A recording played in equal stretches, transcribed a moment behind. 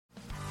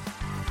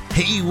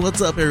Hey, what's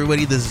up,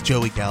 everybody? This is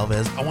Joey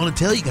Galvez. I want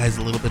to tell you guys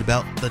a little bit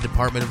about the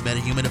Department of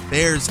Meta-Human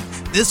Affairs.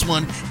 This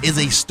one is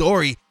a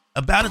story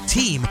about a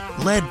team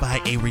led by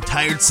a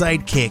retired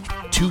sidekick,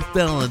 2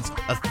 felons,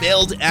 a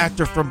failed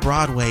actor from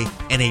Broadway,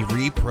 and a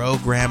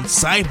reprogrammed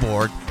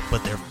cyborg.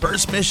 But their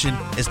first mission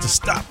is to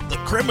stop the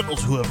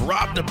criminals who have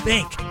robbed a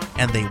bank,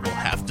 and they will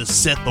have to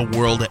set the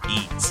world at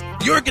ease.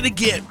 You're going to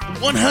get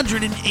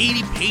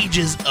 180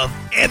 pages of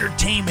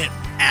entertainment,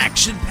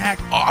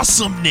 action-packed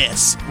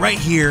awesomeness right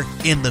here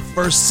in the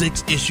first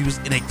 6 issues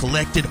in a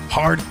collected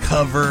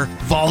hardcover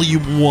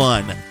volume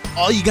 1.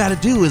 All you gotta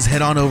do is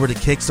head on over to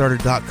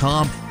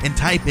Kickstarter.com and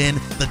type in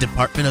the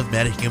Department of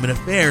Meta-Human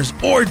Affairs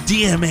or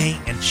DMA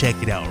and check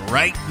it out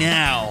right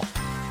now.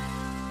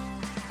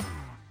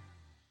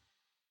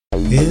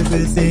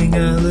 Everything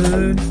I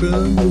learned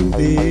from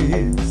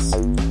movies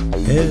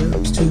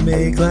helps to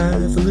make life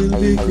a little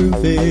bit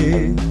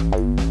groovy.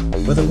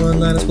 Whether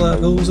one-liners, plot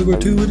holes, or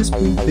gratuitous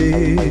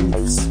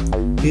movies,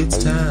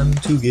 it's time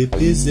to get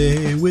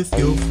busy with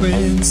your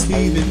friend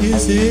Steve and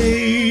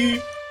Izzy. In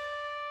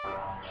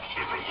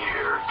the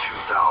year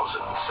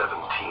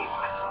 2017,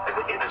 an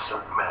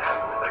innocent man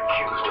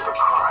accused of a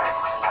crime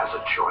has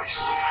a choice: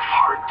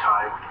 hard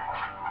time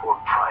or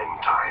prime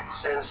time.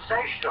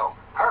 Sensational.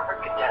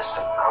 Perfect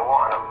contestant. I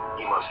want him.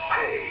 He must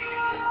pay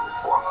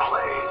or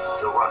play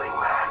the running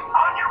man.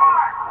 On your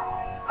mark.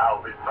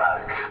 I'll be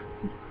back.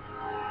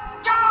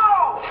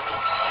 Go!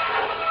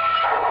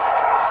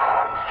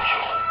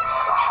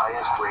 The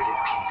highest rated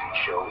TV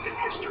show in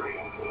history.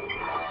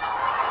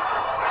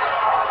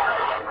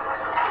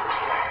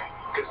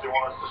 Guess they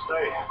want us to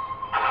stay.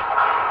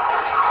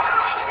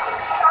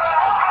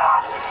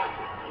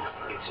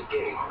 It's a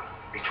game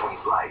between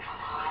life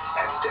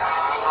and death.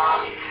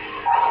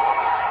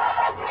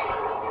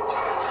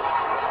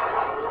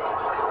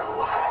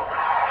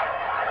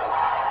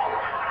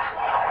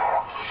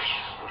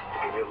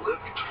 Can you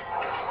lift?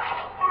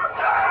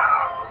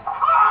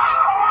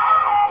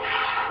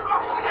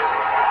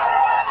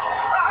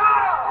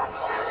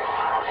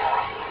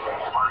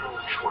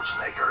 Arnold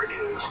Schwarzenegger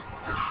is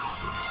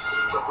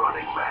the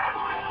running man.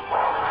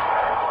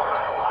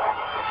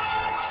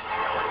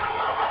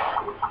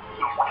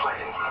 He's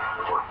playing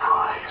for a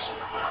prize.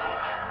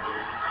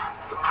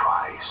 The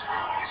prize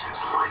is his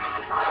life.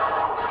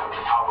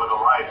 How with a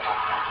life?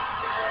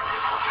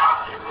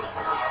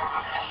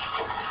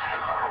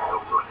 The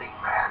running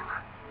man.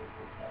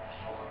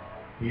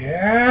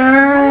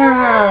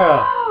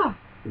 Yeah!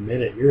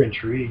 Admit it, you're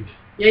intrigued.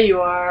 Yeah,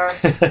 you are.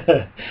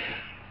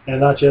 And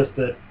not just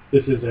that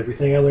this is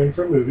everything I learned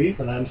from movies,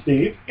 and I'm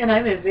Steve. And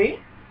I'm Izzy.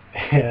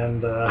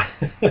 And,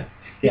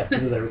 yeah,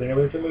 this is everything I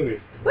learned from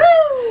movies.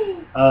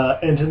 Woo!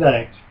 And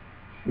tonight,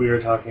 we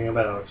are talking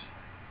about...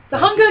 The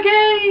Hunger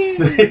Games!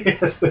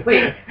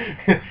 Wait.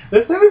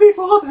 The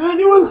 74th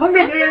Annual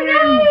Hunger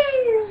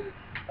Games!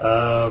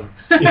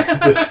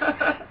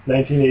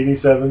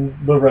 1987,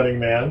 The Running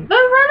Man. The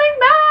Running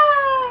Man!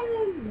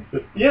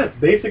 Yeah, it's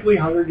basically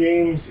Hunger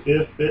Games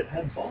if it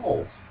had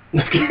balls.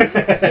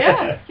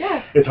 Yeah.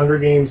 It's Hunger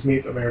Games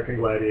meets American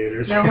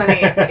Gladiators. No, honey,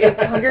 it's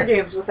Hunger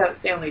Games without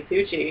Stanley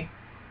Tucci.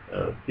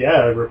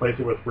 Yeah, replace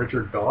it with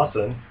Richard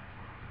Dawson.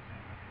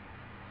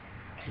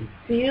 I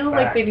feel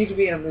like they need to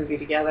be in a movie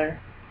together.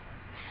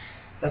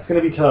 That's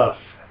going to be tough.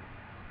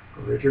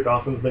 Richard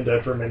Dawson's been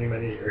dead for many,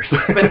 many years.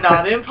 But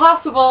not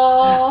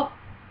impossible.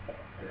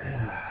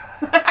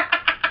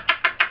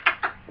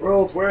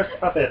 World's worst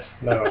puppet.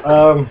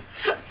 No.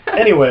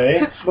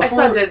 Anyway, I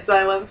saw dead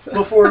silence.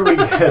 before we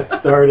get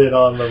started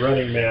on The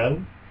Running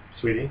Man,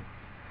 sweetie,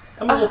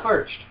 I'm a little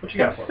parched. What you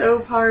got for me? So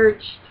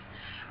parched.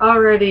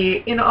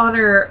 Alrighty, in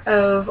honor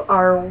of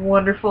our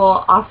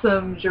wonderful,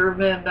 awesome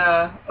German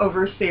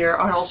overseer,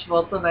 Arnold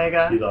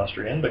Schwarzenegger. He's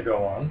Austrian, but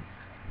go on.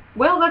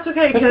 Well, that's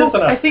okay, because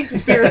I think the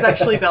beer is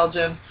actually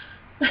Belgian.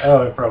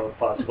 Oh, probably,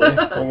 possibly.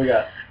 What we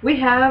got? We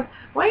have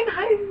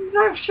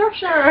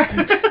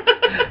Weinheim-Schurcher.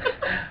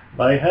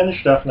 By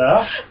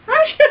Henstoffner.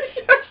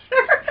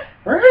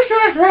 Arnold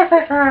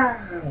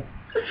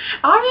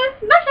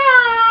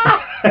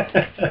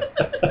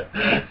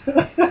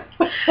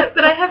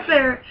Then I have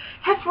their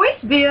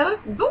Hefeweißbier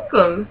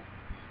Dunkel.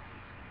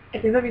 I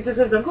think that means it's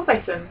a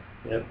Dunkelweizen.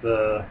 It's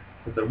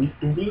a wheat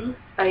dunkel.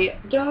 A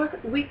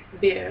dark wheat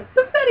beer,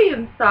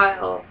 Bavarian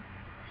style.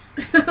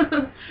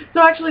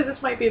 So actually,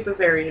 this might be a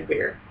Bavarian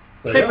beer.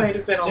 It might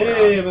have been all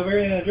Hey, wrong.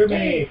 Bavaria, Germany.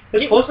 Hey,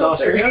 It's close to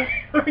Austria.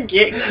 We're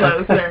getting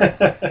closer.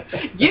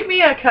 Give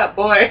me a cup,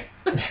 boy.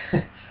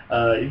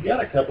 You got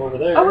a cup over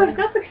there. Oh, I've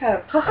got the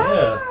cup.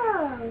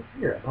 Ha-ha.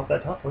 Here, pop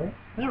that top for you.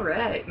 All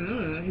right.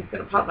 He's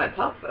going to pop my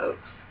top,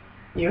 folks.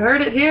 You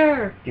heard it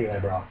here. Give me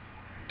that bra.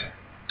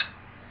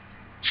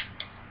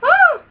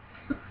 Woo!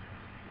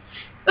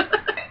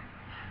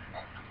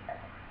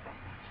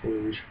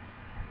 Spooge.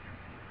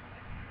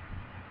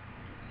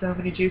 So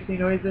many juicy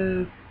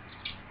noises.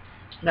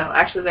 No,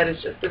 actually, that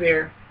is just the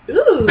beer.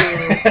 Ooh.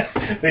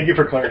 Thank you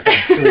for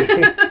clarifying.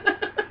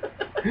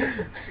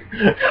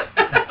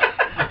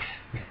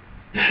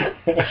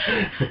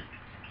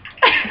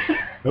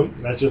 Nope,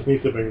 that's just me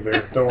sipping a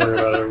beer. Don't worry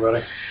about it,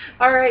 everybody.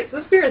 All right, so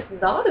this beer is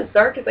not as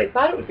dark as I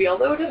thought it would be,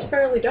 although it is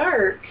fairly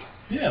dark.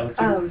 Yeah, looks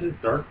like this is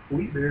dark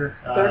wheat beer.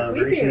 Dark wheat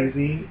very beer.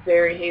 hazy.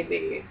 Very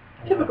hazy.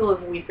 Typical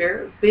of wheat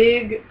beer.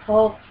 Big,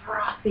 tall,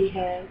 frothy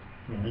head.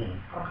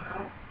 Mm-hmm.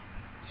 Wow.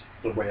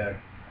 The way I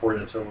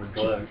poured it over the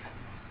glove.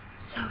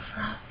 So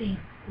frothy.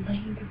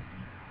 Lingering.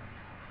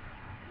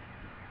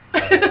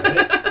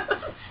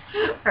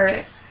 All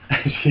right.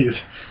 It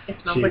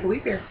smells like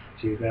wheat beer.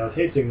 She's now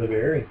tasting the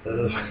beer instead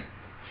of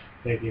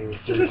making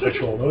silly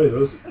sexual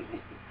noises.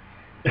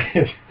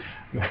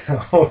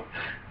 Now,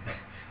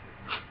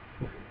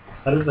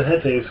 how does the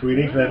head taste,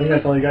 sweetie? Because I think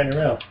that's all you got in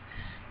your mouth.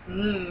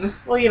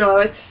 Well, you know,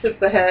 it's just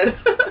the head.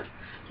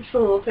 Just a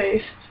little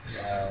taste.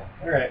 Wow.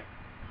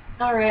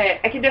 All right.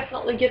 I can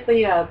definitely get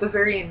the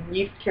Bavarian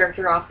yeast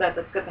character off that.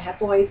 That's got the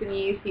Hefeweizen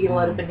yeast. You get a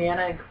lot of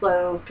banana and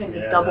clove, kind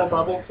of double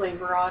bubble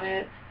flavor on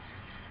it.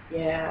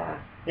 Yeah.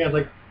 Yeah, it's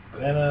like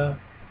banana,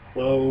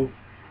 clove,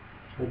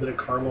 a little bit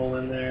of caramel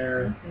in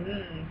there.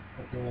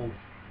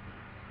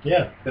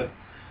 Yeah, got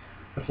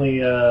definitely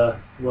a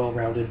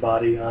well-rounded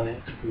body on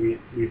it. We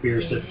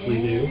beers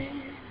typically do.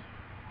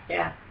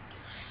 Yeah.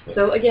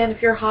 So again,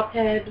 if you're a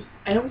hophead,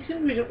 I know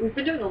we've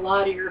been doing a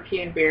lot of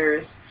European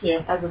beers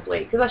as of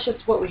late, because that's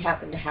just what we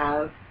happen to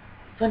have.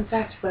 Fun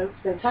fact, folks,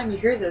 by the time you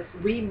hear this,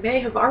 we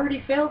may have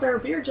already failed our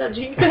beer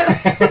judging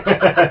test.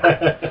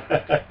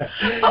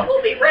 But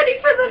we'll be ready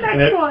for the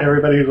next one.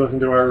 Everybody who's listened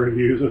to our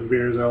reviews of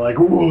beers are like,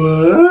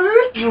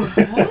 what?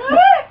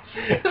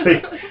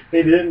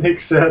 They didn't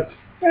accept,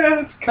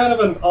 it's kind of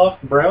an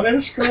off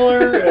brownish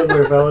color as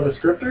a valid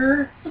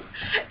descriptor.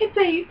 It's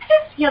a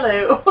piss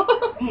yellow.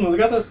 We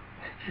got this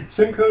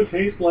Simcoe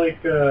taste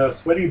like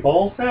sweaty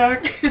ball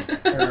sack,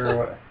 or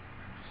what?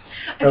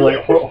 Or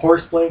like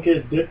horse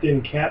blanket dipped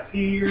in cat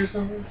pee or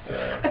something.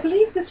 I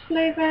believe this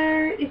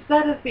flavor is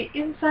that of the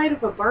inside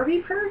of a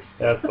Barbie purse.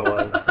 That's the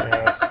one.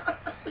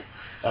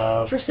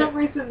 Yeah. For some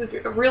reason,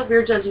 the real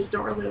beer judges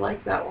don't really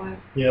like that one.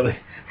 Yeah,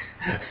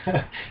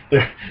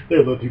 they're a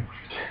little too.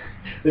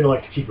 They don't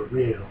like to keep it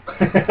real.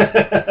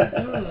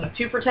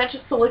 Too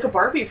pretentious to lick a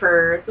Barbie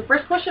purse. The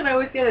first question I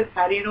always get is,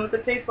 how do you know what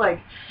that tastes like?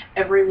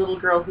 Every little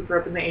girl who grew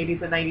up in the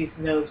 80s and 90s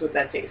knows what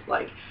that tastes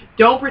like.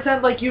 Don't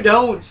pretend like you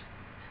don't.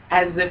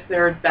 As if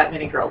there are that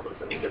many girls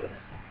listening to this.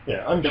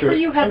 Yeah, I'm so sure. For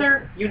you,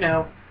 Heather, you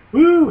know.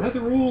 Woo,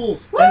 Heather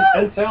rules. Woo!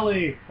 And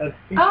Sally. Yeah,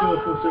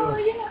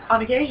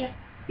 on occasion.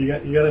 You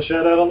got a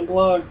shout out on the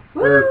blog.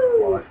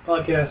 Woo! Or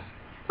podcast.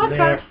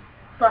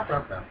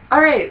 All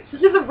right, so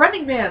this is The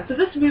Running Man. So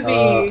this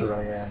movie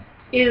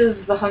is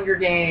The Hunger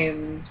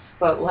Games,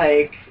 but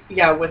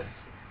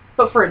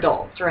but for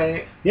adults,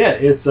 right? Yeah,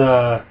 it's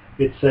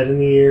set in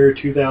the year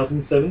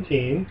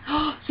 2017.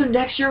 So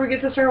next year we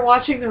get to start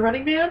watching The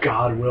Running Man?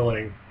 God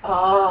willing.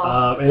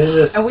 Oh.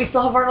 And we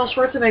still have Arnold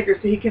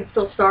Schwarzenegger, so he can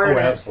still star in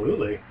it. Oh,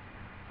 absolutely.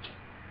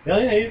 Yeah,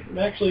 he's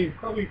actually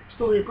probably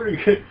still doing pretty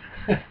good.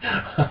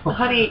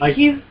 Honey,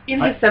 he's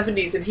in his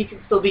 70s and he can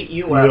still beat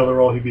you up. You know the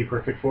role he'd be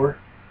perfect for?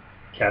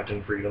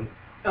 Captain Freedom.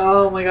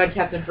 Oh my God,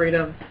 Captain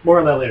Freedom. More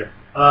on that later.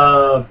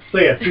 So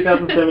yeah,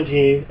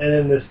 2017, and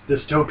in this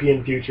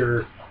dystopian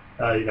future,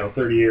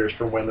 30 years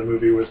from when the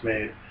movie was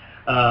made,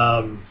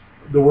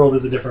 the world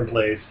is a different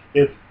place.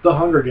 It's the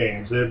Hunger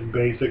Games. It's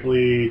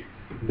basically,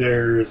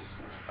 there's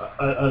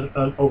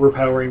an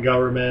overpowering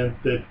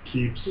government that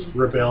keeps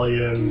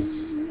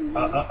rebellions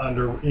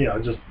under,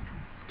 just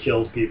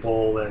kills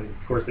people, and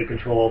of course they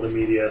control all the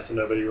media, so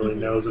nobody really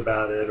knows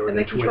about it, or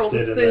they twist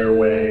it in their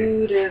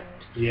way.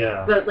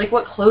 Yeah. But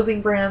what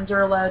clothing brands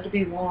are allowed to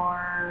be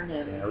worn,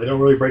 and they don't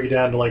really break it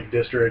down to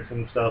districts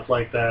and stuff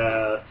like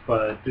that,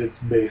 but it's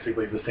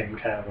basically the same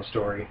kind of a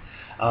story.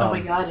 Oh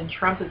my God! And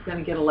Trump is going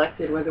to get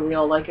elected, whether we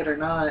all like it or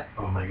not.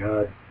 Oh my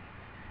God!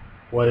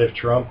 What if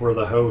Trump were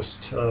the host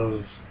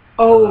of?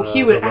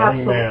 He would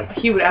absolutely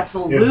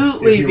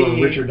if he be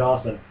were Richard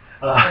Dawson.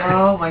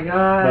 Oh my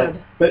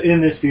God! But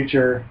in this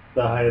future,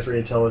 the highest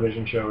rated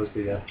television show, as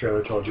the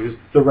trailer told you, is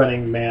The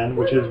Running Man,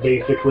 which is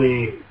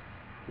basically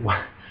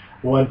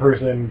one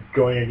person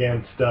going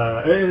against,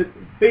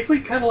 basically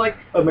kind of like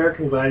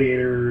American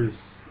Gladiators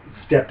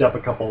stepped up a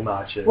couple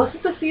notches.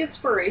 Wasn't this the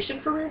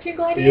inspiration for American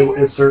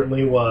Gladiators? It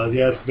certainly was.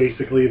 Yes,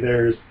 basically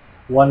there's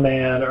one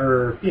man,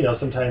 or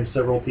sometimes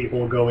several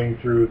people going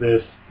through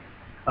this.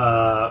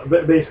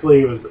 But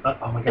basically it was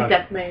oh my God, a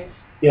death maze.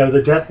 Yeah,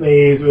 the death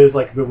maze was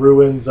like the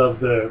ruins of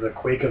the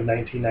quake of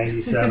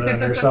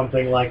 1997 or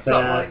something like that.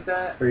 Something like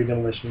that. Or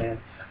Demolition Man.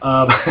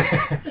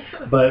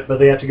 But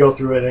they have to go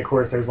through it, and of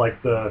course there's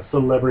the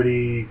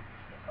celebrity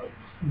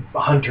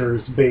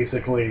hunters,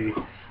 basically.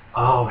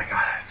 Oh my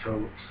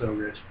God, so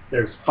rich.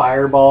 There's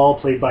Fireball,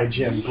 played by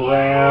Jim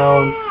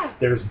Brown.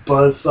 There's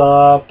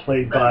Buzzsaw,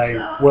 played by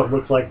what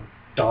looks like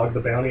Dog the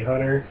Bounty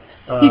Hunter,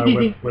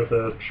 with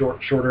a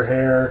shorter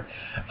hair.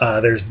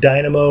 There's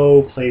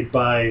Dynamo, played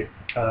by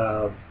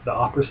the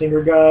opera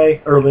singer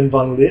guy, Erwin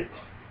von Litt.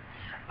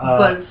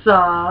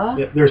 Buzzsaw.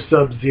 Yeah, there's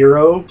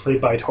Sub-Zero,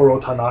 played by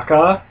Toru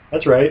Tanaka.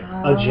 That's right,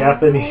 a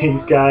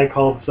Japanese guy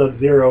called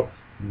Sub-Zero.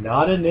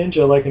 Not a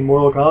ninja like in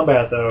Mortal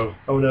Kombat, though.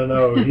 Oh,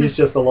 no. He's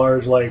just a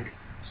large,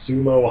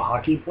 sumo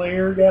hockey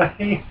player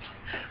guy.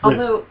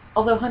 Although,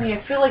 honey,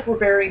 I feel like we're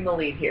burying the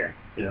lead here.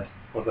 Yes,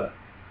 what's that?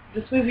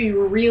 This movie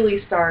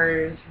really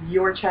stars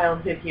your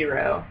childhood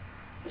hero.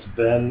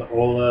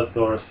 Sven-Ole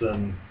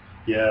Thorsen.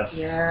 Yes.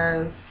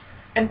 Yes.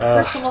 And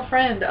personal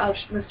friend of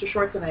Mr.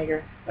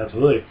 Schwarzenegger.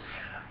 Absolutely.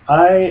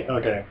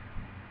 Okay.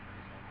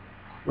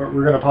 We're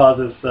going to pause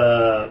this,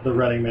 the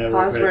Running Man.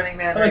 Pause Running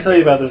Man. I'm going to tell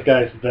you about this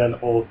guy,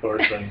 Sven-Ole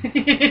Thorsen.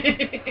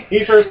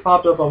 He first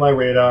popped up on my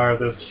radar.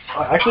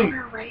 Actually,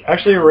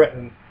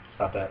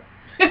 stop that.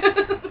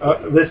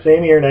 This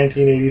same year,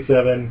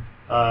 1987,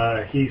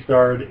 he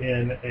starred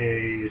in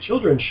a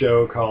children's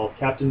show called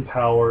Captain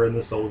Power and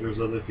the Soldiers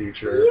of the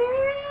Future.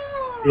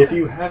 Yeah. If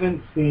you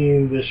haven't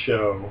seen this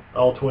show,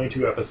 all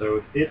 22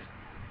 episodes, it's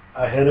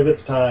ahead of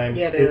its time.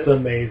 Yeah, it's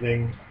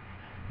amazing.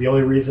 The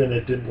only reason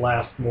it didn't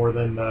last more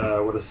than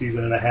a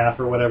season and a half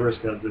or whatever is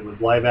because it was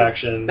live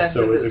action,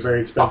 so it was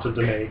very expensive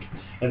to make,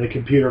 and the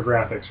computer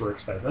graphics were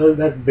expensive.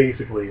 That's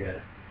basically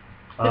it.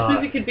 This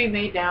movie could be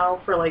made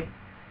now for like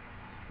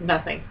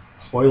nothing.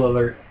 Spoiler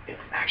alert, it's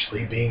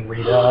actually being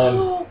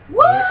redone.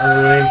 What?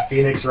 Under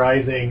Phoenix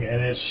Rising,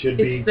 and it should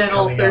be Is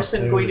Sven-Ole coming out Thorsen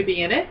soon. going to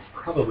be in it?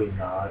 Probably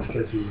not,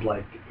 because he's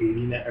like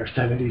 80 or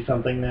 70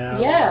 something now.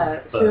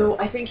 Yeah, so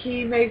I think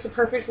he makes a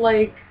perfect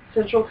like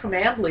Central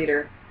Command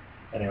leader.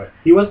 Anyway,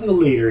 he wasn't the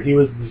leader. He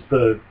was just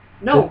the.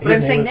 No, his but I'm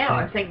name saying was now.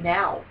 Hank. I'm saying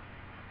now.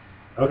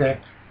 Okay.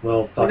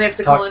 Well, When they have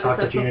to call talk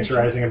it to Phoenix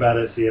Rising about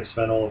it. See if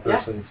Sven-Ole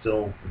Thorsen's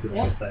still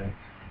doing his thing.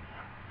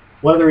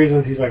 One of the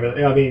reasons he's my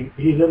favorite. I mean,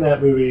 he's in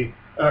that movie,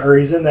 or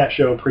he's in that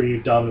show pretty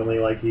dominantly.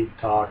 Like he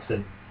talks,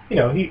 and you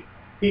know,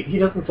 he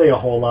doesn't say a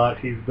whole lot.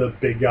 He's the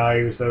big guy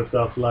who says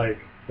stuff like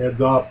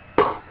 "heads up"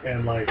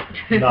 and like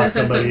knocks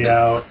somebody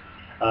out.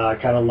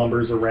 Kind of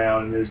lumbers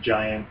around in his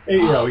giant.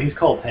 You know, he's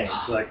called Hank,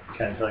 so I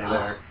can tell you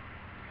there.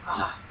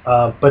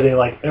 But in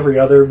like every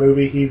other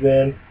movie he's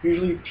in,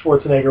 usually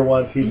Schwarzenegger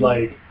ones, he's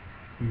like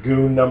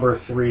goon number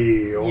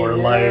 3 or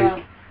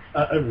like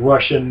a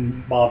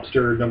Russian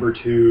mobster number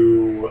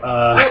 2.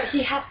 Well,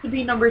 he has to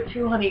be number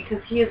 2, honey,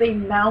 because he is a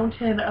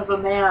mountain of a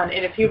man.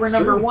 And if he were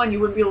number 1, you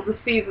wouldn't be able to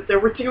see that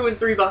there were 2 and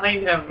 3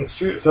 behind him. It's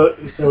true. So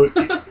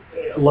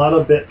a lot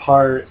of bit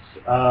parts.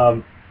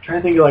 Trying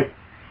to think of like.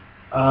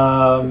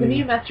 Wasn't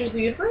he in Masters of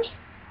the Universe?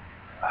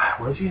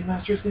 Was he in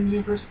Masters of the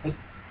Universe?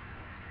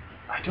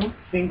 I don't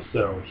think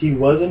so. He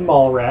was in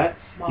Mallrats.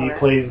 He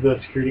plays the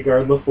security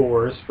guard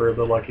LaForce for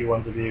the lucky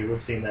ones of you who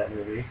have seen that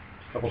movie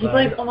a couple times. He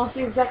plays almost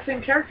the exact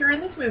same character in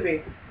this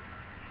movie.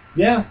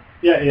 Yeah.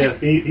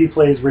 He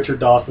plays Richard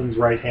Dawson's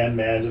right-hand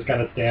man, just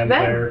kind of stands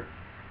there.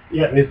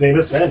 Yeah, his name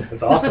is Sven.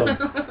 It's awesome.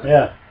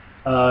 Yeah.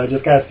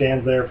 Just kind of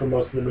stands there for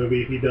most of the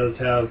movie. He does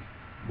have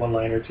one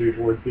line or two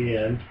towards the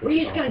end. What are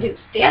you just going to do?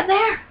 Stand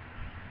there?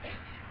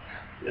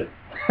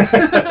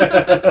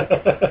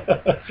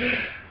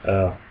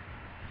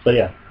 So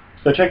yeah,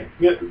 so check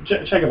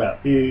him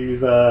out.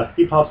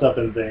 He pops up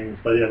in things,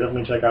 but yeah,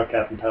 definitely check out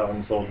Captain Power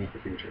and Soldiers of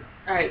the Future.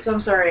 All right, so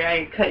I'm sorry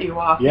I cut you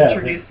off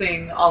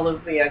introducing all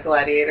of the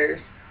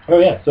gladiators. Oh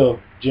yeah, so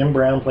Jim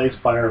Brown plays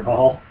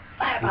Fireball.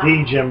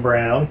 The Jim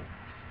Brown,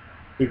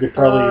 who could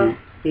probably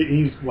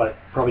he's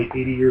probably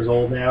 80 years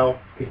old now.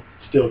 Could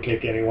still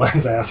kick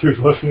anyone's ass who's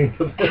listening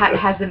to this.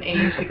 Hasn't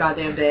aged a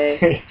goddamn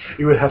day.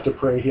 You would have to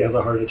pray he has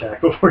a heart attack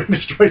before he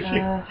destroys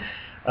you.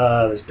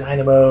 There's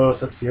Dynamo,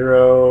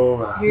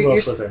 Sub-Zero. Who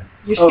else was there?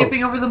 You're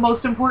skipping over the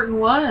most important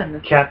one.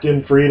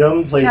 Captain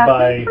Freedom, played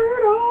by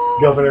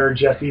Governor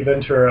Jesse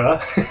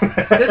Ventura.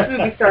 This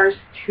movie stars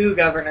 2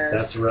 governors.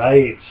 That's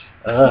right.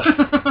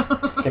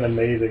 Fucking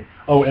amazing.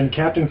 Oh, and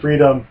Captain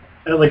Freedom,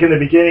 like in the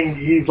beginning,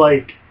 he's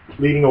like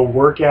leading a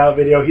workout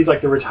video. He's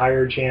like the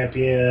retired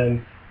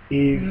champion.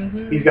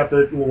 He's got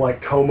the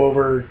like comb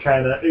over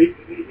kind of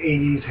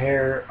 80s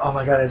hair. Oh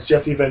my god, it's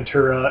Jesse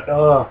Ventura.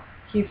 Oh.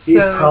 He's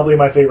probably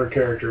my favorite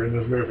character in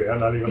this movie. I'm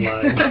not even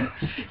lying.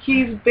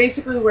 He's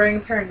basically wearing a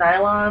pair of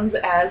nylons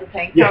as a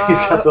tank top. Yeah, he's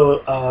got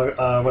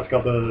the what's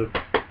called the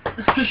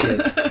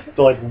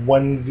like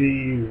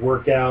onesie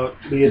workout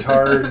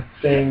leotard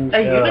thing. A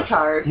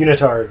unitard.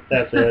 Unitard.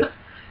 That's it.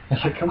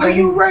 It's like, Are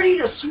you ready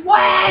to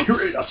sweat? You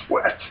ready to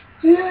sweat?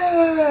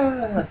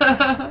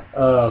 Yeah.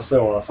 Oh,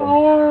 so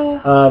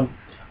awesome.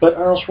 But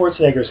Arnold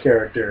Schwarzenegger's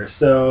character.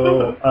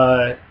 So,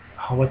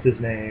 what's his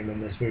name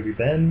in this movie?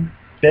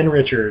 Ben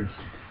Richards.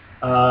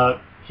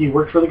 He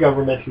worked for the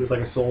government. He was like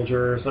a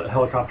soldier, a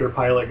helicopter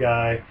pilot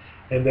guy.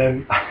 And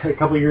then a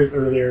couple years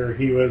earlier,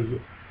 he was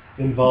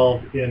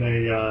involved in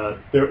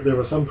there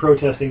was some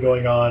protesting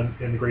going on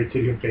in the great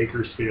city of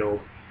Bakersfield.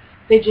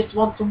 They just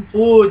want some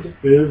food.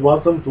 They just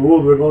want some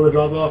food. We're going to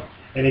drop off.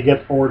 And he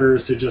gets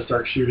orders to just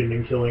start shooting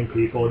and killing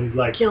people. And he's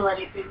like, kill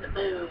anything that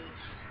moves.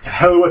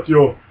 Hell with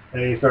you.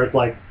 And he starts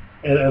like,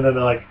 and then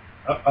they're like,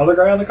 other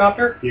guy on the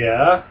copter?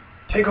 Yeah.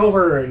 Take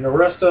over and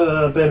arrest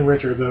Ben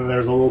Richards. And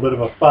there's a little bit of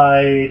a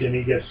fight, and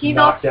he gets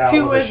knocked out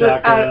with a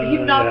shotgun. He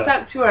knocks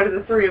out 2 out of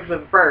the 3 of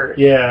them first.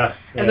 Yeah.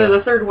 And then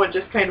the third one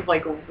just kind of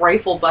like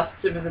rifle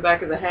busts him in the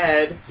back of the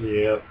head.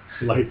 Yep.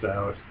 Lights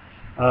out.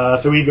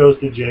 So he goes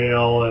to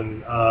jail,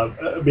 and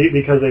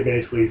because they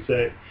basically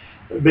say,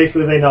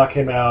 basically they knock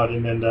him out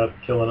and end up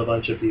killing a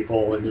bunch of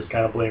people and just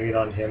kind of blaming it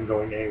on him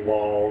going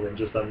AWOL and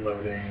just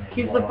unloading.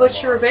 He's the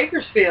butcher of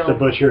Bakersfield. The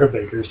butcher of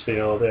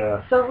Bakersfield,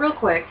 yeah. So real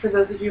quick, for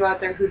those of you out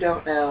there who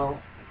don't know,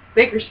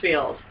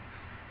 Bakersfield,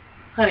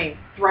 honey,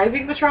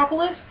 thriving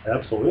metropolis?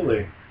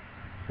 Absolutely.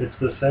 It's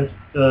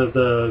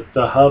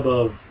the hub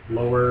of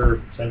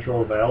Lower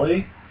Central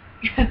Valley.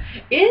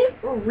 It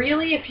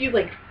really, if you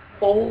like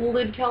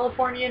folded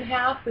California in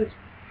half, is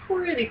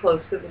pretty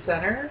close to the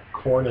center.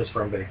 Korn is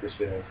from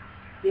Bakersfield.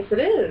 Yes, it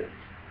is.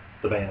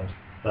 The band,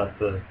 not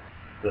the.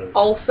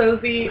 Also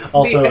the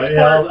Also, export,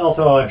 yeah.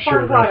 Also, I'm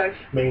sure the product.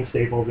 main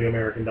staple of the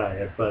American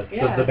diet, but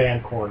Yeah. the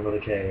band Korn with a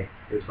K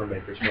is from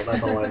Bakersfield.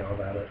 That's all I know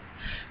about it.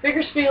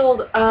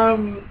 Bakersfield,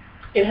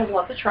 it has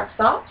lots of truck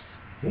stops.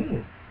 Hmm.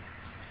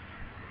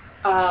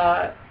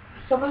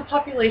 Some of the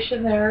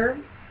population there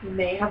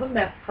may have a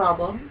meth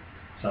problem.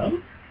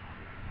 Some.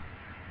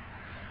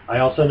 I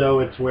also know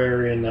it's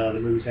where in the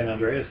movie San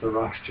Andreas, the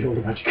Rock steals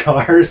a bunch of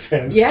cars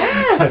and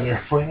Yes. an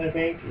airplane, I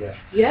think. Yeah.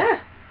 Yeah.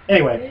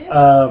 Anyway,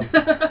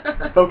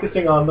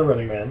 focusing on the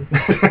Running Man.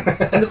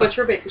 And the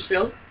butcher of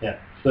Bakersfield. Yeah.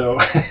 So,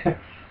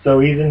 so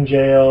he's in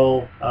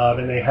jail,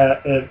 and they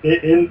have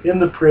in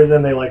the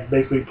prison they like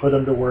basically put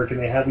him to work, and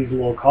they have these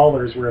little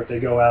collars where if they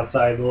go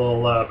outside the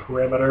little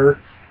perimeter,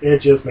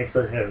 it just makes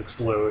their head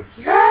explode,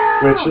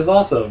 which is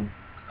awesome.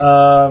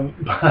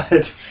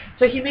 But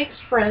so he makes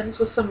friends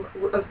with some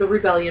of the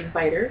rebellion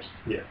fighters.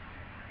 yeah.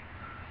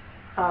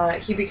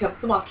 He becomes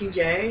the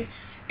Mockingjay,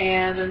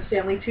 and then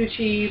Stanley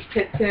Tucci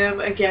pits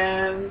him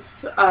against.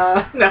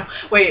 No,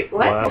 wait,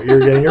 what? Wow, you're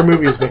getting your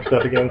movies mixed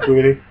up again,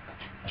 sweetie.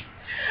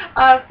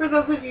 For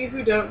those of you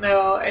who don't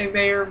know, I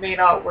may or may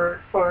not work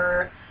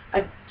for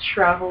a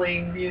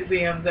traveling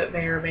museum that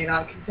may or may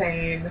not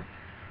contain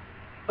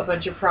a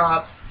bunch of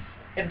props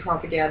and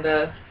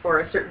propaganda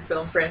for a certain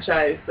film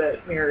franchise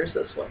that mirrors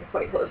this one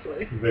quite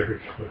closely. Very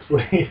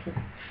closely.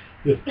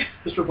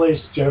 Just replace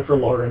Jennifer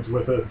Lawrence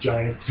with a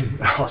giant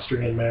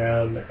Austrian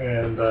man,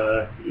 and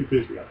you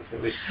basically got this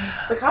movie.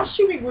 The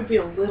costuming would be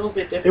a little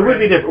bit different. It would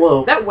be different.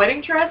 Well, That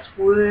wedding dress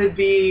would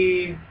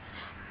be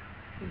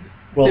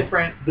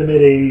different. The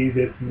mid-'80s,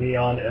 it's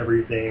neon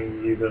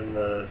everything, even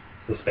the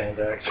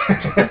spandex.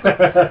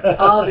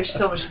 Oh, there's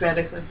so much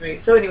spandex in this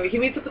movie. So anyway, he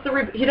meets up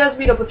with he does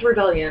meet up with the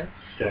rebellion.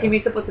 Okay. He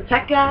meets up with the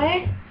tech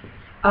guy,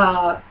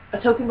 a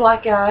token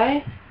black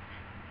guy.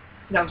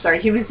 No, I'm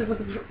sorry. He meets up with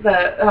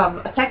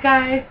a tech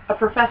guy, a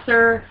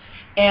professor,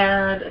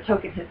 and a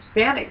token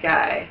Hispanic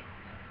guy.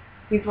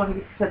 He's the one who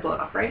gets his head blown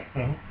off, right?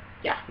 Mm-hmm.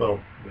 Yeah. Well,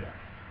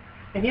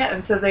 yeah.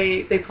 And so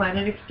they plan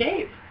an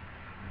escape.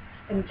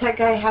 And the tech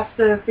guy has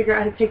to figure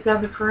out how to take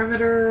down the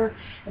perimeter,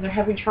 and they're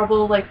having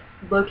trouble like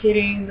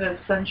locating the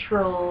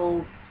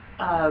central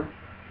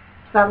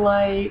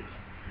satellite.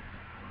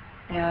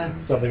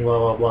 And Something blah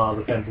blah blah.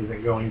 The fence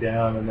isn't going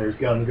down, and there's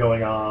guns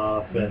going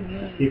off, and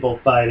Mhm. people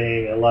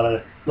fighting. A lot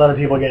of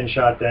people getting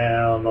shot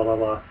down. Blah blah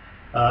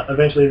blah.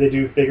 Eventually, they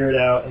do figure it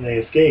out, and they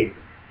escape,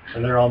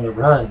 and they're on the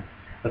run,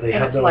 but they and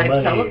have it's no live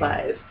money.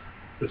 televised.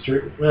 It's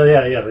true. Well,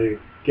 yeah, they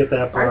get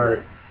that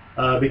part.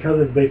 Right.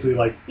 Because it's basically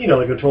like,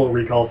 like a Total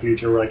Recall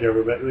feature where like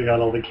everybody, they got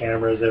all the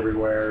cameras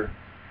everywhere.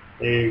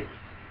 He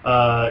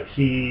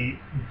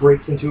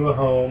breaks into a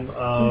home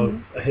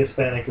of a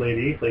Hispanic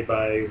lady played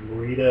by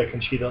Marita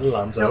Conchita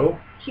Alonso. No,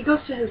 he goes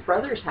to his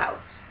brother's house.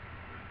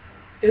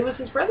 It was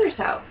his brother's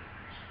house.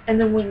 And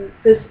then when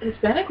this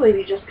Hispanic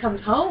lady just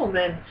comes home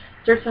and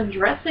starts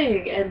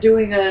undressing and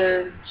doing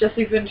a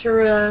Jesse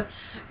Ventura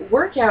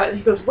workout, and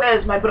he goes,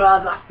 "Where's my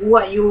brother? Who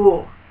are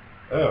you?"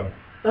 Oh.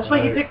 That's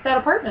why he I- picked that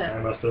apartment. I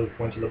must have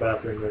went to the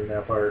bathroom during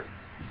that part.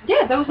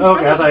 Yeah, that was his Okay,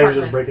 I brother's thought he was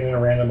just apartment. breaking in a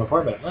random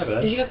apartment. My And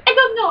bad. she goes, "I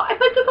don't know. I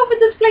took over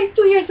this place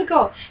 2 years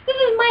ago. This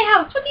is my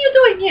house. What are you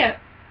doing here?"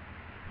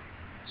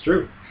 It's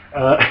true.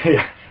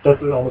 Yeah,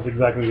 that's almost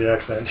exactly the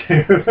accent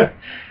too.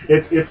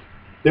 it's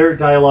their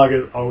dialogue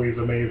is always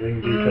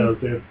amazing because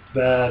it's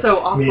that So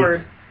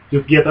awkward.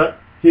 Just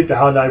sit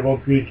down. I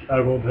won't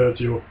hurt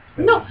you.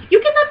 No, you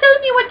cannot tell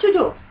me what to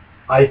do.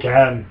 I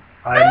can.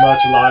 I'm much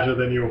larger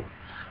than you.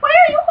 Why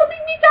are you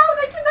holding me down?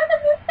 I cannot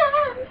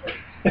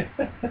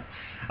understand.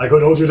 I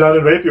could hold you down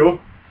and rape you.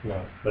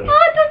 No, but,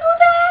 Oh, don't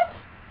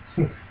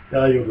do that.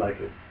 yeah, you'd like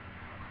it.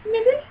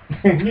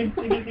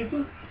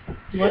 Maybe.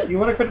 You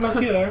want to quit my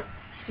theater?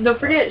 Don't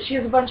forget, she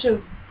has a bunch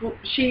of.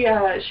 She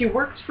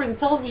works for the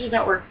television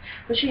network,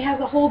 but she has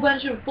a whole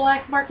bunch of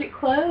black market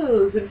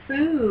clothes and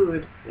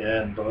food.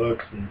 Yeah, and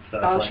books and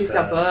stuff Oh, like she's that.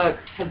 got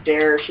books. How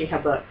dare she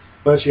have books?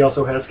 But she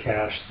also has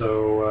cash,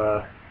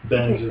 so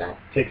Ben Take just that.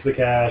 takes the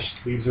cash,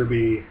 leaves her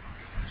be.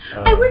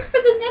 I work for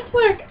the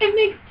network. I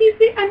make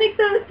TV. I make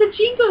the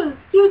jingles.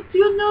 Do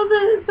you know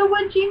the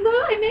one jingle?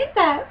 I made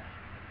that.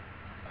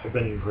 I've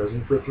been in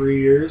prison for 3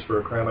 years for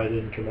a crime I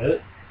didn't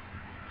commit.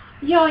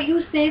 Yeah,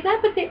 you say that,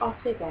 but they all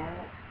say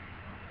that.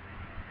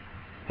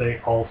 They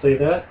all say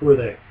that? Who are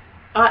they?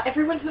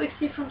 Everyone who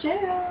escaped from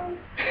jail.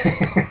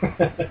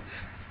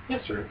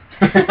 That's true.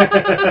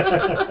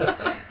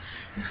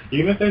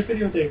 Even if there's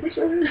videotape, which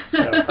there is.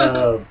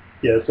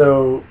 Yeah,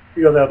 so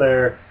he goes out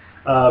there.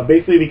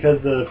 Basically,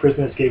 because the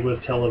prison escape was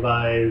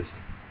televised,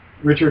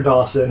 Richard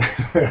Dawson,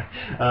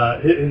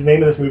 his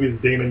name in this movie is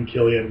Damon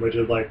Killian, which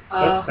is like,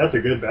 that's a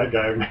good bad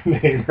guy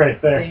name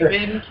right there.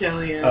 Damon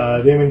Killian.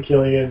 Damon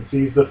Killian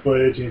sees the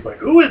footage and he's like,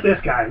 who is this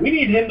guy? We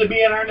need him to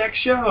be in our next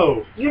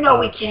show. You know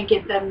we can't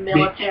get them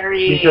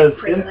military because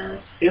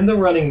prisoners. In The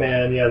Running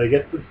Man, yeah, they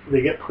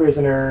get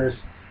prisoners.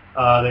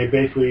 They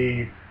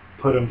basically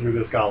put them through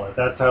this gauntlet.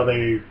 That's how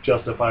they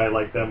justify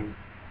like them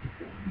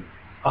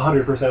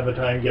 100% of the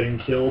time getting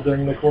killed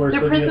during the course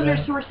They're of the prisoners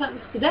event. who are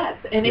sentenced to death,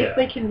 and if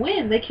they can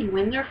win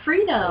their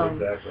freedom.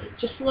 Exactly.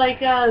 Just like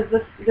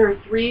there are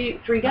three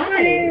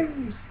guys.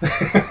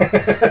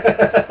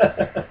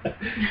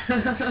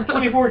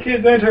 24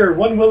 kids enter,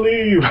 one will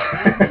leave,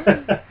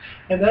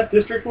 and that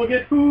district will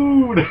get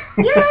food.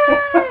 Yay!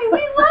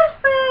 We love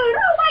food!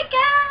 Oh my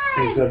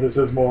god! Except this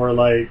is more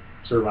like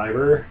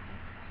Survivor.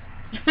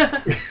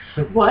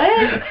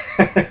 What?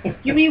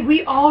 You mean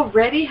we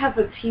already have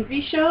a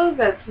TV show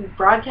that's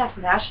broadcast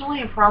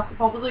nationally and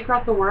possibly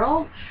across the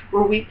world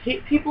where we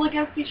pit people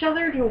against each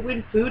other to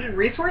win food and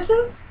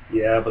resources?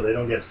 Yeah, but they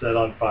don't get set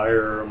on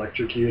fire or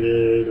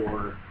electrocuted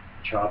or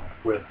chopped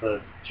with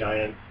a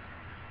giant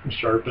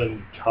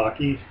sharpened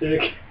hockey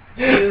stick.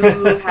 You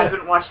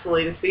haven't watched the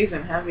latest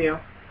season, have you?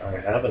 I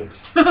haven't.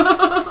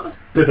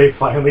 Did they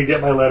finally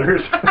get my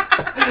letters?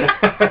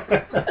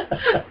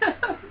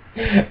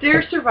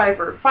 Dear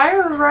Survivor,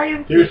 fire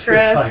Ryan Dear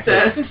Seacrest.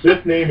 Survivor,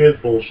 this name is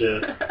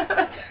bullshit.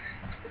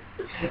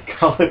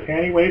 Call it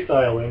Panty Waste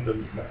Island.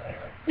 And,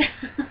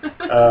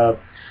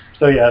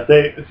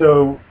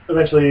 so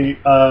eventually,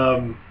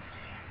 well,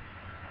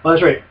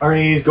 that's right.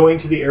 Arnie's going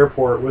to the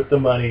airport with the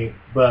money,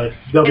 but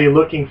they'll be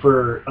looking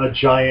for a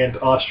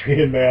giant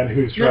Austrian man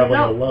who's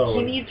traveling alone.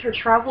 He needs her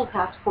travel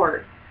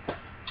passport,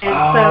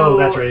 and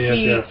that's right.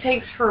 Yes, he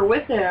takes her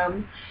with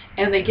him,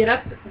 and they get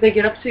up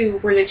to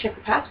where they check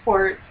the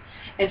passports,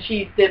 and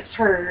she dips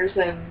hers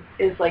and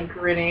is like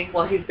grinning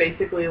while he's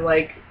basically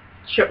like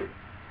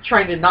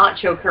trying to not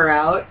choke her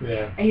out.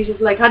 Yeah. And he's just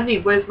like, honey,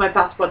 where's my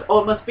passport? Oh,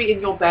 it must be in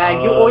your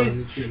bag.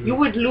 You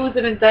would lose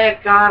an entire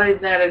car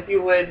in there if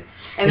you would.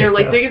 And they're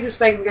like, biggest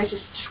respect, and the guys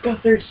just go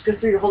through.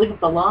 You're holding up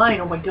the line.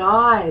 Oh my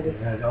god.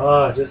 And,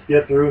 just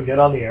get through and get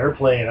on the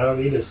airplane. I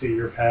don't need to see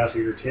your pass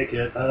or your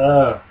ticket. It's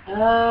a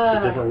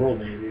different world,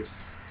 maybe.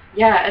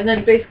 Yeah, and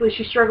then basically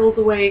she struggles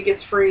away and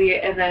gets free,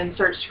 and then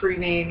starts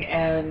screaming,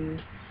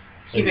 and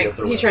he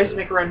tries to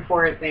make a run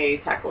for it, and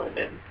they tackle him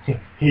in.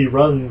 He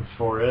runs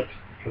for it,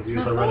 because he's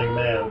the running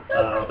man,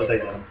 but they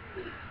get him.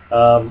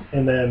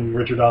 And then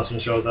Richard Dawson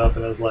shows up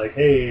and is like,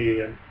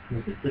 hey,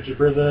 put you in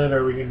prison,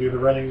 or we can do the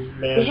running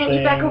man We hand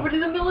thing. you back over to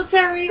the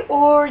military,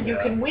 or you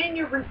can win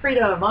your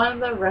freedom. I'm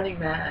the running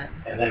man.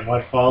 And then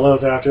what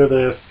follows after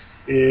this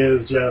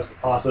is just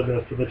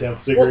awesomeness to the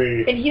 10th degree.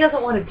 Well, and he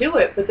doesn't want to do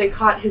it, but they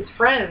caught his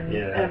friends,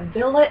 and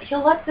he'll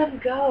let them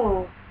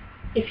go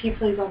if he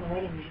plays on the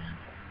running man.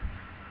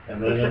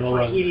 And then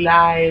he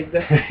lied.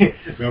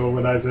 Remember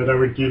when I said I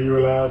would give you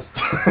a laugh?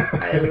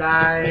 I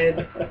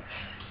lied.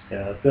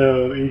 Yeah,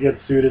 so he gets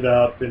suited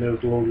up in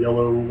his little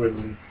yellow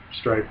and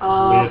striped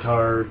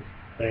leotard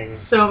thing.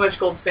 So much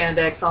gold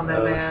spandex on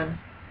that man.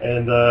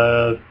 And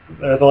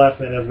at the last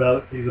minute,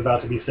 he's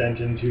about to be sent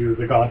into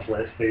the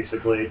gauntlet,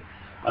 basically.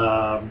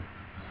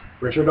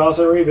 Richard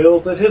Dawson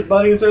reveals that his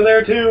buddies are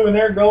there too, and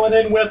they're going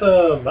in with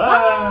him.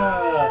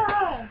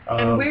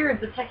 And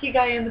weird, the techie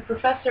guy and the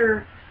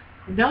professor,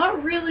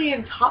 not really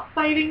in top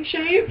fighting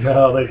shape.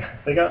 No,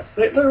 they're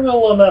a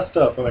little messed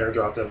up when they were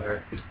dropped in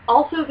there.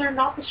 Also, they're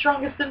not the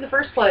strongest in the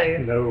first place.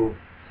 No,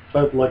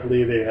 but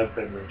luckily they have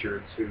Ben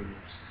Richards, who's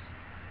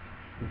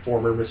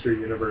former Mr.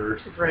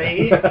 Universe.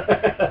 Right.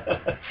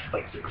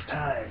 Like 6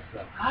 times.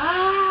 So.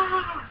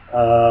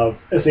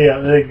 So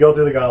they go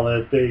through the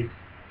gauntlet. They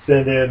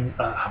send in,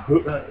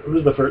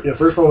 who's the first? Yeah,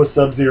 first one was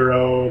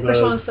Sub-Zero.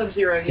 First one was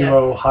Sub-Zero,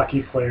 hero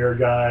hockey player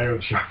guy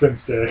with sharpened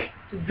stick.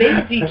 They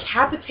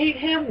decapitate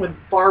him with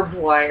barbed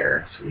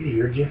wire. Sweetie,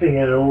 you're giving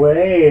it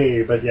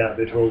away. But yeah,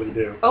 they totally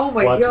do. Oh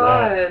my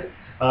god.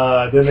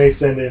 Then they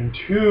send in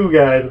 2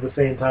 guys at the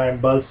same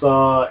time,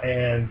 Buzzsaw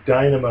and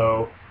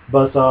Dynamo.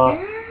 Buzzsaw,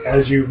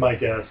 as you might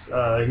guess,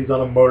 he's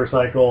on a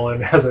motorcycle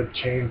and has a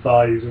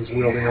chainsaw he's just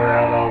wielding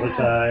around all the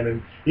time,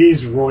 and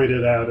he's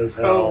roided out as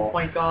hell. Oh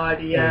my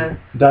god, yes.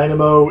 And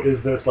Dynamo is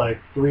this like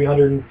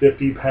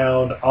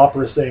 350-pound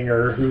opera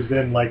singer who's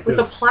in like with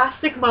this... a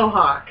plastic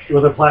mohawk.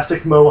 With a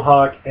plastic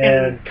mohawk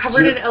and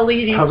covered in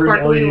LED covered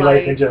in LED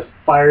lights and just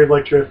fires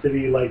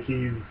electricity like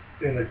he's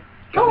in a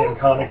goddamn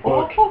comic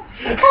book.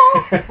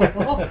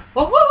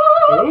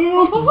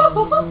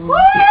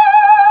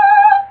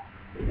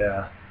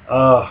 Yeah.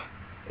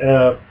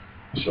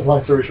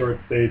 Long story short,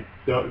 they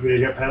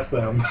get past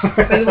them.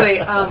 By the way,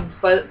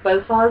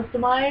 Buzzsaw's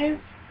demise?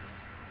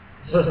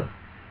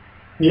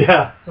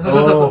 Yeah.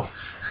 Oh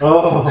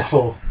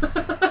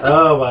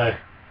my.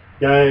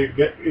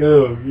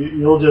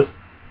 You'll just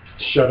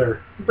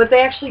shudder. But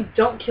they actually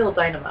don't kill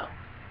Dynamo.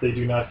 They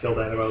do not kill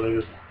Dynamo. They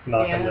just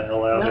knock him the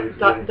hell out.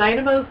 No,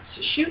 Dynamo's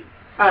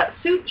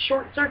suit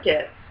short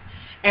circuits,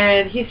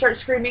 And he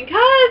starts screaming, cut,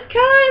 I'm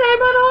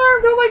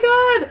unarmed, oh my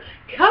god,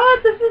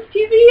 cut, this is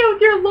TV, oh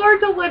dear Lord,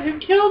 don't let him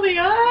kill me,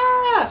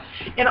 ah!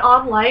 And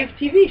on live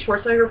TV,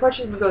 Schwarzenegger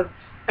approaches him and goes,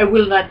 I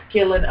will not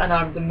kill an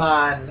unarmed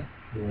man.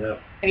 Yep.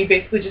 And he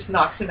basically just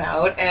knocks him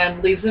out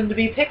and leaves him to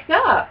be picked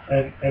up.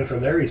 And from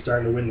there he's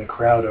starting to win the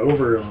crowd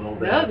over a little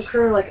bit. No, the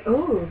crew are like,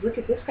 oh, look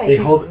at this guy. They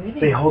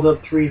winning. hold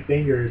up 3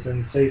 fingers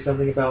and say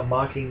something about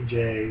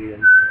Mockingjay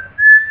and...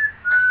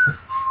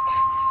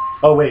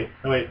 Oh wait.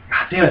 God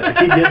damn it, I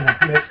keep getting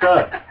mixed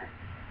up.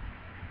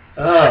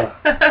 Oh.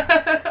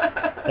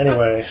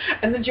 Anyway.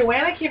 And then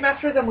Joanna came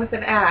after them with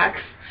an axe.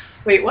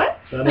 Wait, what?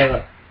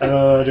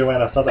 No,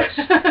 Joanna, stop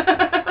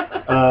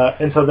that.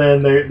 And so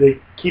then they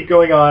keep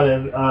going on,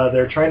 and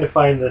they're trying to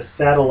find the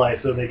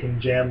satellite so they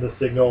can jam the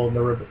signal in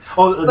the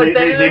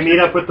they meet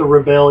up with the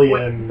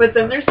rebellion. But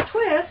then there's a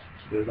twist.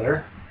 Is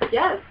there?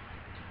 Yes.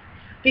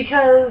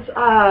 Because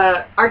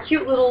our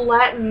cute little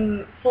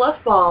Latin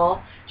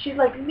fluffball, she's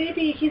like,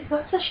 maybe he's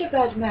not such a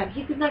bad man.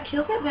 He did not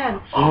kill that man.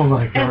 Oh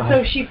my god. And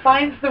so she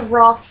finds the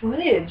raw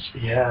footage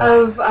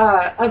of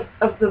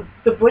the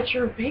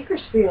Butcher of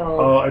Bakersfield.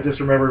 Oh, I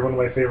just remembered one of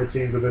my favorite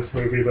scenes of this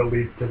movie that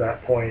leads to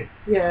that point.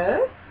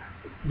 Yes?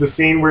 The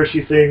scene where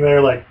she's sitting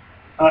there like,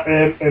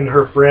 and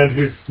her friend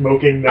who's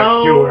smoking next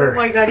to her. Oh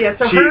my god, yeah.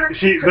 So they're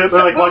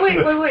like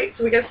watching wait.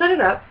 So we gotta set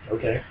it up.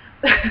 Okay.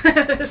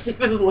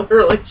 Stephen's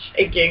literally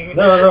shaking.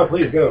 No,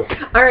 please go.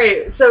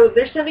 Alright, so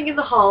they're standing in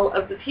the hall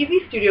of the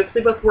TV studio because they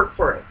both work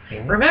for it.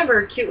 Mm-hmm.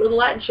 Remember, cute little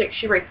Latin chick,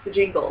 she writes the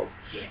jingles.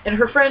 Yeah. And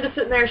her friend is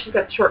sitting there, she's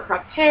got short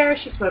cropped hair,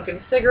 she's smoking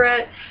a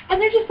cigarette,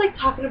 and they're just like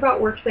talking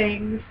about work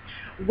things.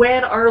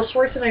 When Arnold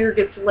Schwarzenegger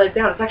gets led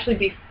down, it's actually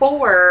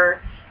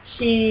before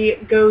he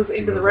goes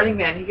into the Running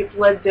Man, he gets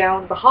led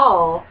down the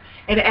hall,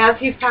 and as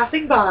he's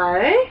passing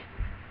by...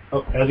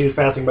 Oh, as he's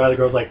passing by, the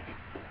girl's like,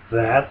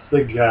 that's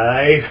the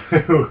guy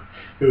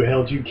who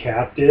held you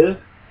captive?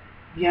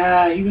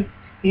 Yeah,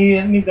 he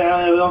had me down,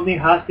 I was only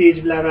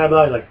hostage, blah, blah,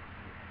 blah. Like,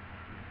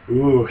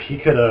 ooh, he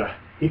could have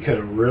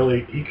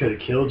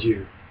killed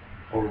you,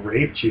 or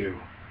raped you,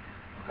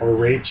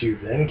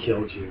 then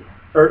killed you.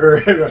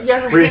 Or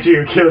raped you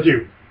and killed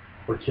you,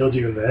 or killed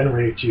you and then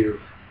raped you.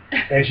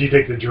 And she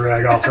takes a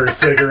drag off her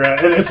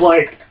cigarette, and it's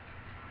like,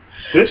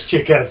 this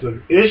chick has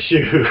some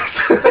issues.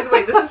 By the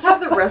way, this is how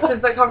the rest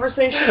of the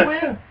conversation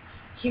went.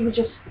 He would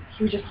just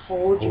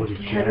hold your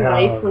dead,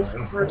 lifeless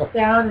corpse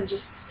down and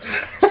just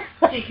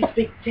take his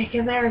big dick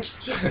in there and just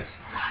keep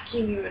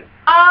rocking you. And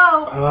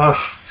I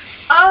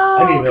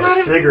need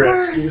another God,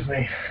 cigarette. Excuse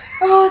me.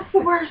 Oh, it's the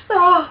worst.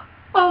 Oh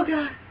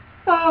God.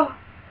 Oh.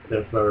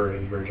 That's the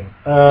R-rated version.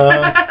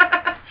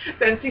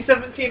 The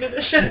NC-17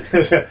 edition.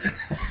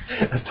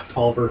 That's the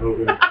Paul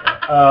Verhoeven.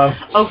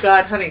 Oh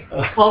God, honey,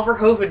 Paul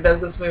Verhoeven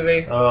does this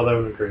movie. Oh, that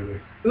would be crazy.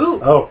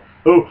 Ooh. Oh,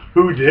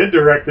 who did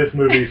direct this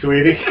movie,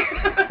 sweetie?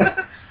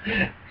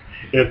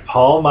 It's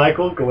Paul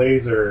Michael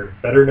Glazer,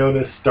 better known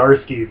as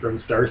Starsky from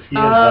Starsky and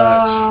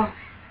Hutch.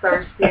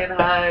 Starsky and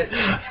Hutch.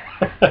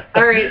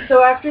 All right,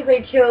 so after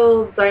they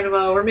kill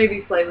Dynamo, or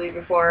maybe slightly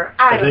before,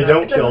 I don't know. They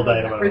don't kill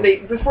Dynamo. Or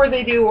before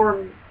they do,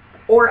 or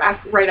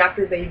after, right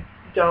after they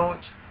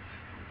don't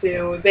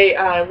do,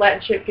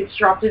 Latin chick gets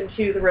dropped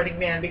into the Running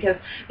Man because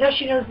now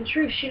she knows the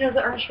truth. She knows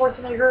that Arnold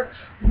Schwarzenegger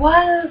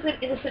was an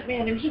innocent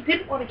man and he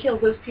didn't want to kill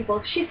those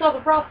people. She saw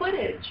the raw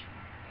footage.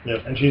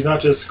 Yep, and she's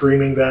not just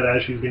screaming that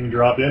as she's being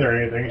dropped in or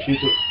anything.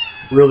 She's just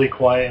really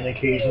quiet and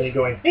occasionally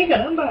going, hey,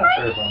 I'm back,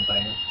 or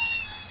something.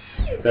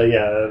 But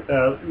yeah,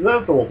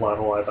 that's the whole plot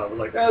hole I thought. Was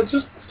like,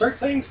 just start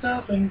saying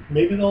stuff and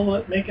maybe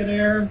they'll make it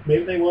air,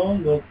 maybe they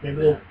won't,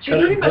 maybe they'll She's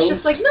pretty much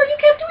just like, no, you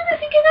can't do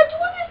this, you cannot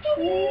do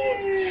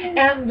this.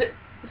 And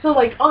so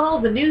like on all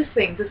the news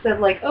things it said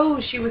like, oh,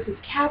 she was his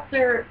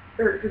captor,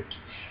 or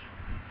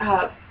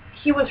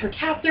he was her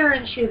captor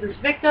and she is his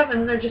victim,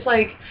 and they're just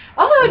like,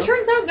 oh, it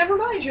turns out, never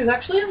mind, she was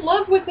actually in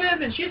love with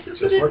him and she's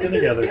just working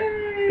together.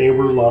 They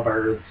were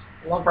lovers.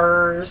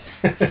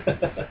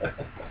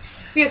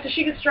 Yeah, so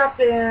she gets dropped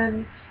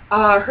in.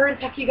 Her and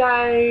Techie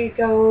Guy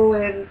go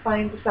and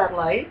find the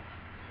satellite.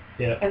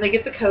 Yeah. And they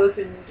get the codes,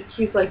 and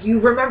he's like, you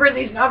remember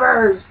these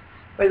numbers.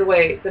 By the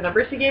way, the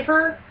numbers he gave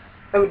her,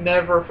 I would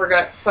never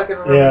fucking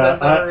remember those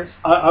numbers.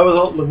 I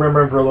was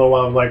remembering for a little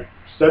while, I was like,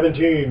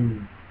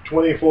 17,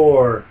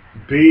 24,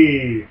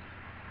 B,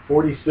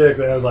 46,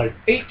 and I was like...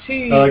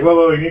 18. I was like,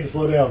 whoa, you need to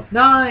slow down.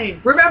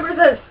 9, remember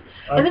this.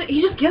 And then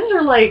he just gives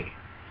her like,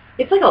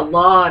 it's like a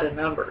lot of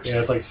numbers.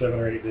 Yeah, it's like 7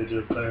 or 8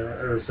 digits there,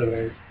 or 7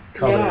 or 8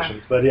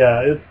 combinations. Yeah. But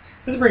yeah, it's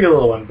a pretty good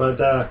little one. But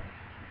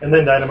and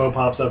then Dynamo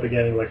pops up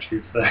again and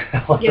electrocutes the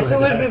hell out of so it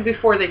would have been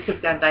before they took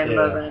down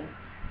Dynamo then.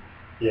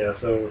 Yeah,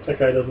 so that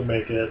guy doesn't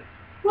make it.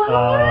 What?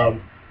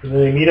 And then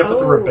they meet up with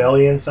the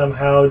rebellion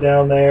somehow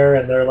down there,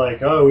 and they're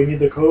like, oh, we need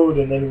the code,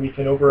 and then we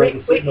can override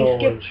the signal.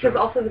 Wait, you skipped, because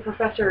also the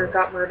professor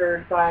got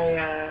murdered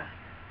by...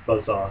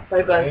 Buzzsaw.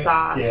 By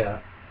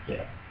Buzzsaw.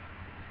 Yeah.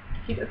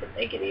 He doesn't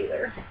make it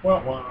either.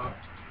 Wah.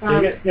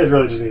 You guys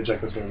really just need to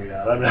check this movie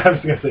out. I'm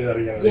just going to say that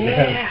again and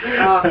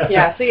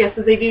again.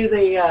 So they do,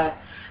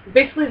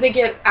 basically they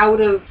get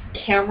out of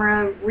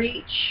camera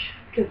reach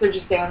because they're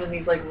just down in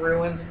these like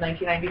ruins of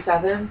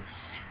 1997,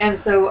 and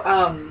so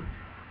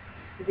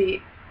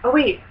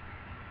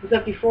was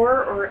that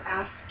before or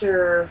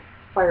after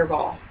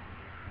Fireball?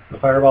 The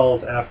Fireball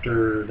is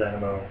after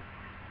Dynamo,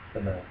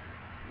 and then.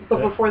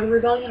 But before the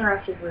rebellion or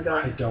after the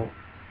rebellion? I don't.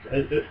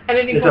 At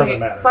any it point, doesn't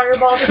matter.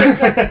 Fireball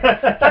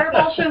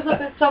shows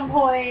up at some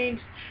point.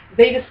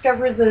 They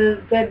discover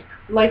the dead,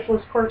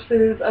 lifeless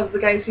corpses of the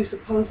guys who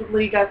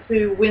supposedly got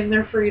to win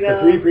their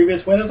freedom. The 3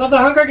 previous winners of the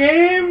Hunger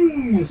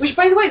Games! Which,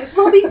 by the way, this is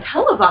all being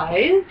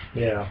televised.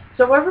 Yeah.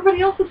 So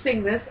everybody else is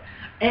seeing this.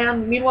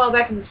 And meanwhile,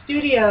 back in the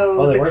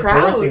studio, they the weren't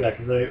crowd... seeing that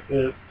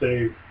because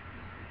they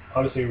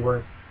obviously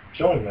weren't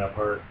showing that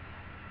part.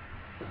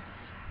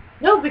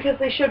 No, because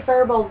they showed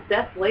Fireball's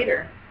death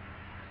later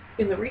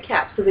in the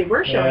recap, so they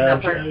were showing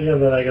that part. Yeah,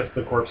 then I guess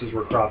the corpses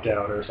were cropped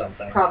out or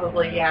something.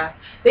 Probably, yeah.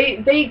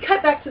 They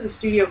cut back to the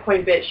studio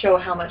quite a bit, show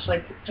how much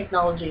like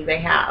technology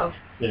they have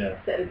to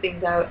edit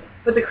things out.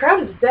 But the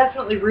crowd is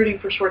definitely rooting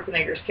for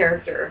Schwarzenegger's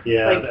character.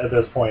 Yeah, like, at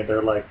this point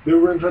they're like, they're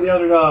rooting for the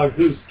underdog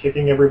who's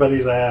kicking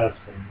everybody's ass.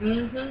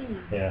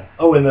 And, yeah.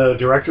 Oh, and the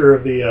director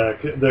of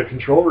the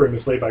control room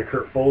is played by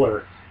Kurt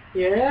Fuller.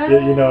 Yeah.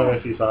 You know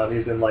if you saw him,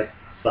 he's in like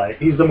Psych.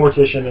 He's the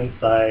mortician in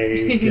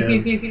Psych.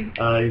 And,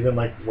 he's in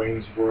like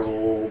Wayne's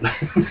World.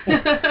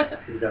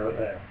 You know,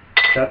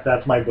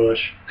 that's my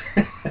Bush.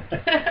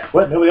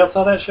 What? Nobody else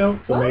saw that show?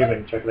 It's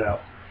amazing. Check it out.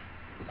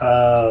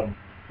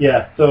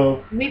 Yeah.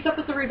 So meets up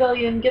with the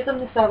rebellion, get them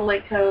the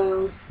satellite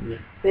code. Yeah.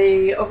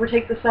 They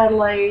overtake the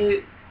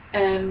satellite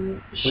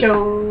and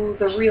show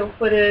the real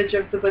footage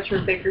of the Butcher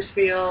of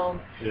Bakersfield.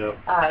 Yep.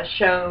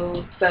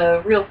 Show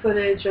the real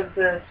footage of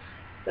the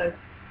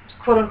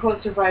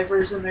quote-unquote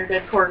survivors and their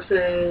dead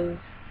corpses,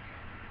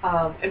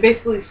 and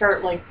basically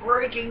start like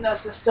breaking the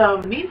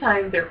system.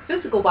 Meantime, their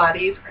physical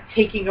bodies are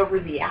taking over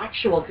the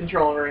actual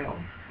control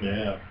room.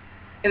 Yeah.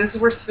 And this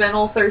is where Sven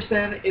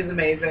Thursson is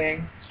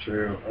amazing. It's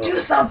true.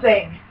 Do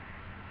something!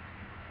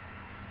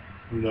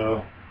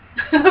 No.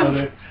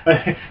 I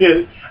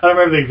don't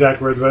remember the exact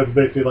words, but it's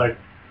basically like,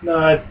 no,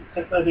 I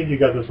think you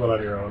got this one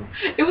on your own.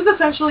 It was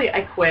essentially,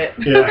 I quit.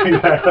 Yeah,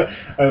 exactly.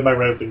 My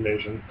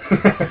resignation.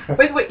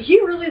 By the way,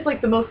 he really is like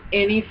the most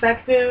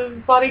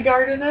ineffective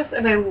bodyguard in this,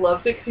 and I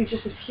loved it because he's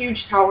just this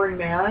huge, towering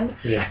man.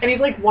 Yeah. And he's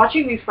like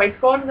watching these fights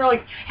go on, and they're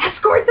like,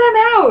 escort them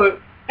out!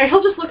 And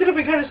he'll just look at him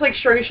and kind of just like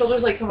shrug his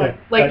shoulders, like, come on.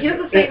 Like, he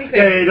doesn't say anything.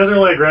 Yeah, he doesn't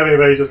really grab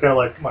anybody, he's just kind of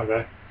like, come on,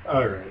 guy.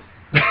 All right.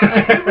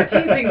 Like, we were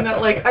teasing that,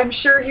 like, I'm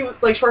sure he was,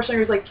 like, Schwarzenegger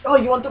was like, oh,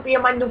 you want to be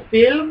in my new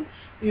film? And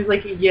he was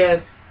like,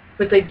 yes.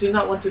 But I do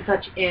not want to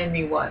touch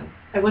anyone.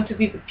 I want to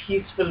be the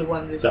peaceful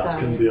one this That time.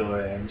 can be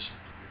arranged.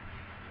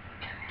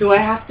 Do I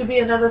have to be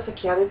another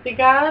security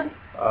guard?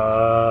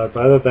 It's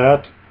either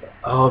that.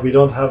 Oh, we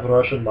don't have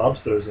Russian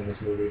mobsters in this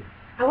movie.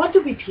 I want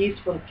to be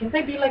peaceful. Can't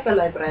I be like a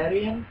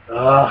librarian?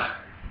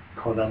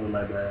 Call down the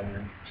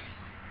librarian.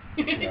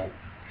 Yeah.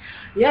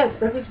 Yes,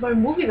 that is my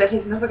movie that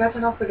has never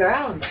gotten off the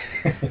ground.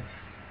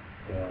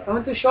 Yeah. I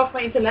want to show off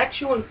my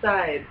intellectual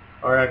side.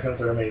 Our accents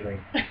are amazing.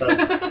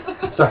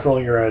 Stop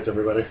rolling your eyes,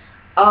 everybody.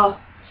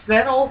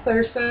 Sven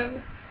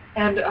Thursson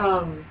and,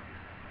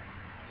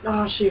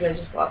 oh shoot, I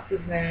just lost his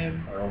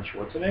name. Arnold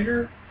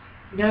Schwarzenegger?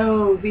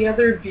 No, the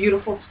other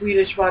beautiful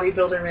Swedish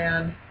bodybuilder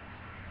man.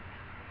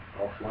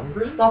 Dolph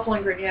Lundgren? Dolph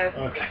Lundgren, yes.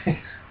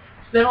 Okay.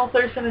 Sven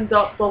Thursson and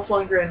Dolph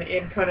Lundgren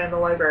in Conan the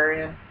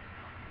Librarian.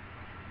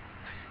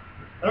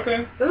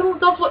 Okay.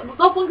 Dolph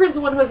Lundgren's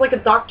the one who has like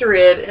a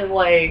doctorate in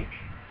like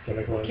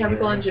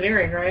Chemical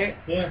engineering, right?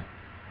 Yeah.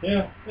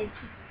 Yeah.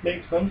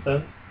 Makes some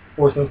sense.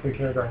 Or sense in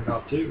Kindergarten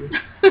Cop 2.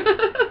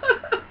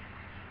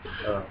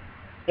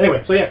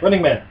 Anyway, so yeah,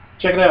 Running Man.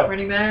 Check it out.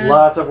 Running Man.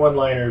 Lots of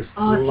one-liners.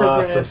 Oh, it's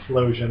lots so good. of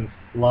explosions.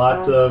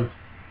 Lots of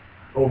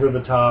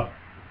over-the-top,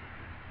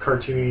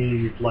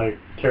 cartoony like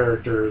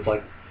characters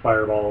like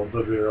Fireball,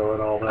 Sub-Zero,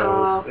 and all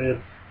those.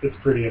 It's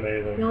pretty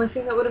amazing. The only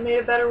thing that would have made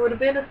it better would have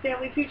been a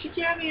Stanley Tucci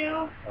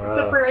cameo.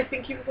 Except for, I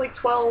think he was like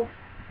 12.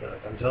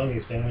 I'm telling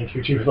you, Stanley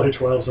Tucci was like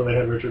 12, so they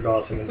had Richard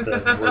Dawson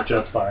instead, and worked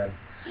just fine.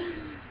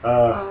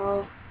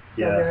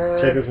 Yeah,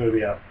 check this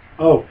movie out.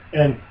 Oh,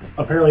 and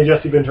apparently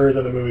Jesse Ventura's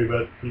in the movie,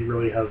 but he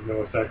really has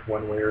no effect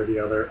one way or the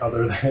other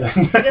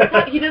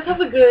than... he does have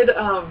a good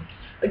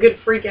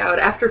freak out.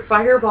 After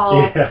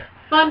Fireball,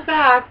 fun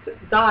fact,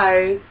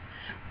 dies,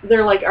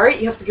 they're like, all right,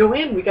 you have to go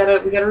in. We gotta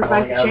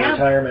revive the champ.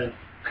 Retirement.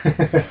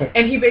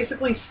 And he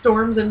basically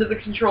storms into the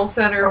control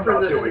center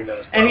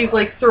and he's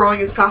like throwing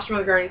his costume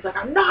on the ground. He's like,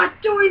 I'm not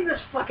doing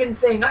this fucking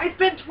thing. I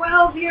spent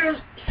 12 years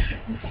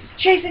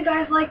chasing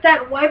guys like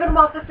that, wiping them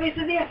off the face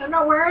of the earth. I'm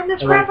not wearing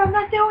this crap. I'm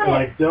not doing it.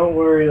 Like, don't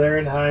worry, they're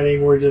in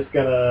hiding. We're just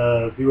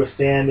gonna do a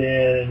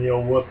stand-in, and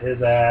you'll whoop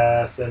his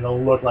ass, and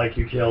it'll look like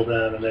you killed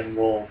him, and then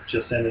we'll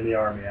just send in the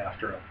army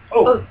after him.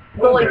 The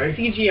like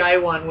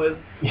CGI one was.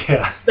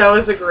 Yeah. That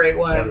was a great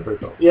one. That was pretty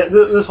cool. Yeah,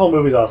 this whole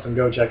movie's awesome.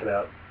 Go check it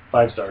out.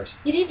 5 stars.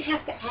 You didn't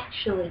have to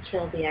actually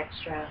kill the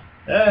extra.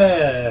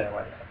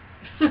 Why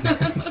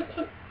not?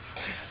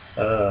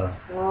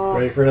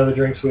 Ready for another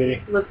drink,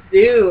 sweetie? Let's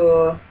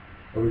do.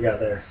 What we got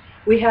there?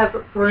 We have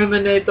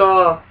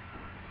Terminator.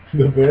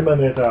 The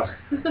Terminator.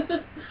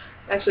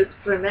 Actually, it's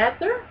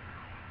Primator.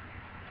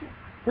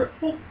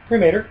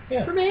 Cremator,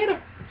 yeah. Primator.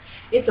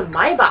 It's a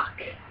Maybach.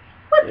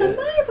 What's Yeah. a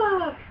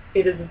Maybach?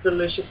 It is a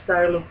delicious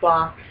style of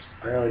box.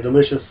 Apparently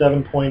delicious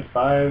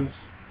 7.5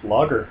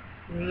 lager.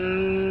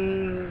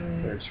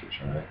 Mmm. There's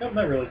description on it. No,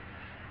 not really.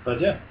 But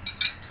yeah.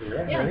 So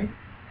yeah, Yeah. ready?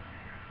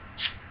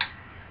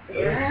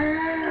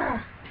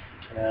 Yeah.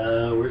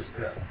 Where's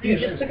You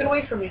just took it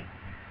away from me.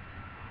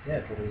 Yeah,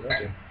 it totally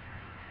does.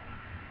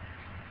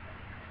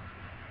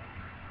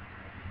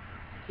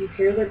 Do you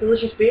hear that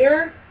delicious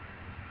beer?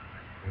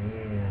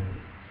 Mm.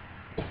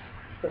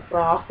 The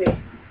frothy.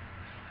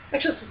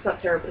 Actually, it's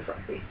not terribly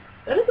frothy.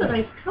 That is a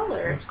nice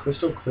color. It's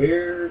crystal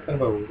clear,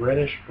 kind of a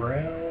reddish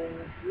brown.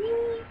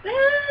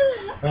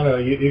 Kind I don't know,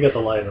 you got the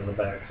light on the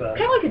back side.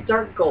 of like a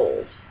dark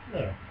gold.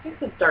 Yeah. I think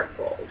it's a dark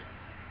gold.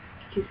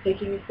 He's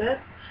taking a sip.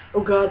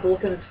 Oh God, the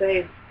look on his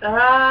face.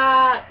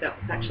 Ah, no,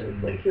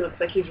 actually, he looks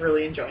like he's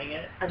really enjoying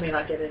it. I may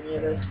not get any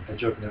of this. That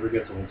joke never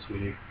gets old,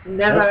 sweetie.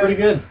 Never. That's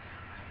pretty good.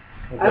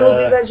 I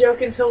will do that joke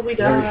until we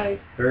die.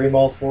 Very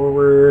malt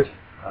forward,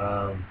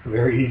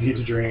 very easy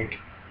to drink,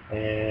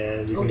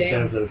 and you Oh, can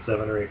damn. sense that it's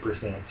 7 or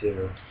 8%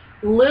 too.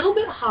 Little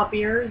bit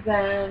hoppier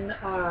than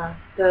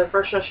the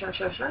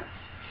Verschesser.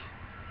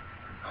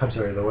 I'm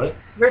sorry, the what?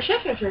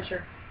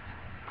 Verschesser.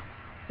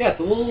 Yeah, it's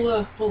a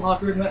little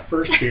hoppier than that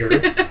first beer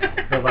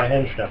by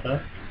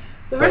Hennsteffen.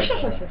 The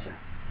Verschesser.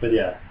 But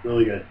yeah,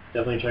 really good.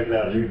 Definitely check it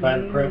out. If you can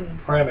find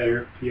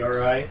Primator,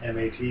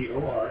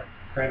 Primator,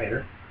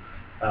 Primator,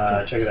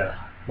 check it out.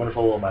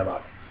 Wonderful little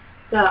Maybach.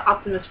 The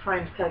Optimus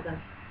Prime's cousin.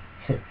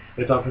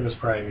 It's Optimus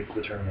Prime meets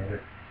the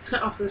Terminator.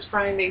 Optimus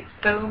Prime makes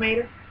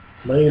Tomater.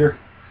 Later.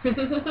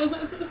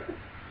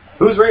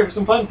 Who's ready for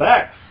some fun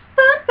facts?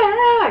 Fun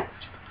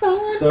facts!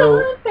 Fun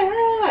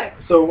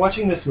facts! So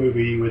watching this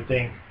movie, you would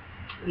think,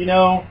 you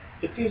know,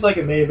 it seems like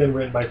it may have been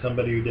written by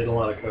somebody who did a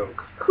lot of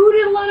coke. Who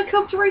did a lot of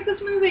coke to write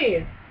this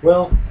movie?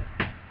 Well,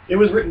 it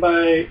was written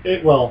by,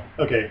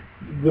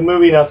 the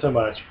movie not so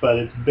much, but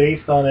it's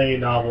based on a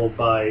novel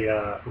by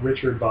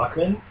Richard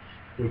Bachman,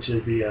 which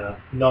is the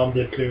nom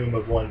de plume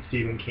of one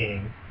Stephen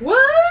King. What?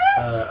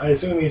 I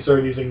assume he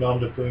started using nom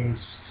de plumes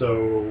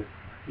so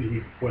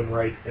he wouldn't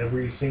write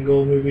every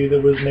single movie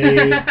that was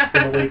made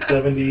from the late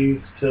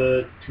 70s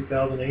to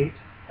 2008.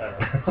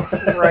 I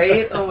don't know.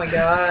 Right? Oh my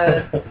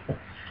God.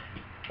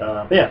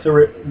 But yeah, so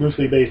we're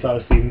loosely based on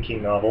a Stephen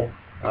King novel,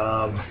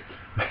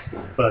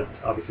 but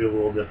obviously a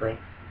little different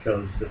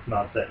because it's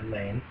not set in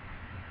Maine.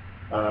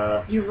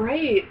 You're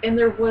right. And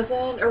there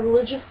wasn't a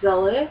religious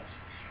zealot,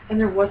 and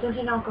there wasn't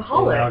an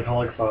alcoholic. An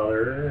alcoholic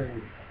father,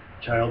 and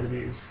child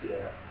abuse,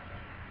 yeah.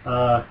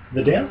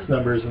 The dance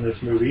numbers in this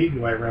movie, you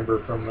might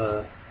remember from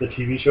the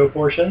TV show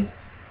portion,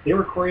 they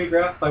were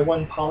choreographed by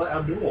one Paula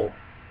Abdul.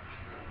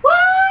 What?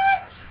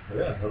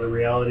 Yeah, another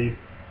reality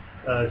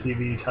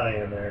TV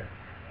tie-in there.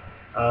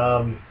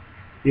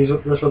 These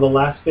were the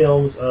last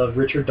films of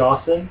Richard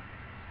Dawson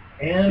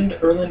and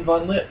Erland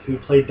von Litt, who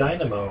played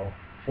Dynamo.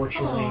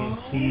 Fortunately,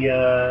 Aww. he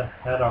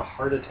had a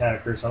heart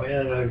attack or something.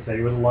 Like I said,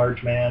 he was a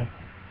large man.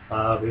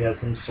 He had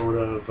some sort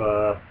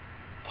of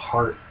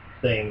heart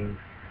thing.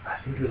 I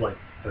think he was like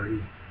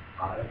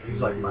 35. He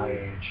was like my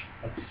age.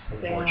 That's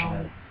unfortunate.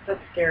 Damn. That's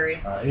scary.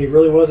 And he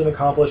really was an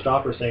accomplished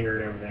opera singer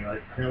and everything.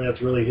 Like apparently,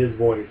 that's really his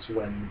voice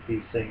when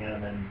he's singing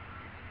and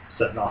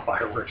setting off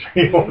fireworks.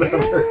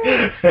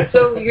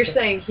 So you're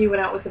saying he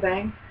went out with a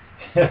bang?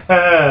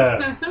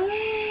 Shocking.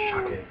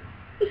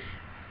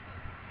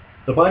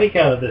 The body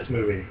count of this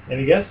movie.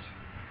 Any guess?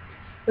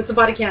 What's the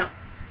body count?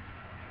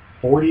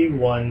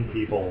 41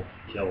 people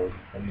killed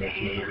in this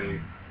Damn.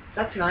 movie.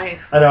 That's nice.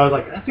 I know, I was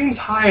like, that seems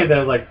high. And then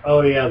I was like,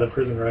 oh yeah, the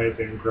prison riot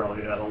thing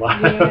probably had a lot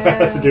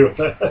Yeah. to do with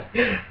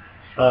it.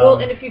 Well,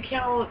 and if you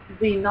count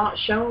the not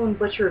shown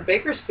Butcher of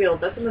Bakersfield,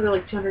 that's another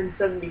like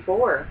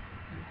 274.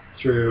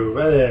 True.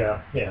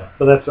 Yeah.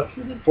 But that's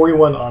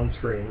 41 on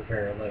screen,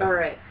 apparently. All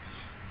right.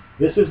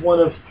 This is one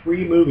of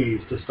 3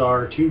 movies to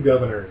star 2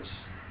 governors.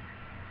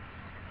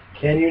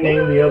 Can you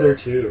name the other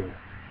 2?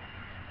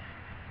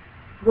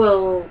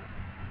 Well,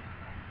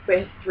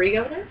 wait, 3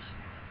 governors?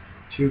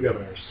 2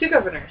 governors. 2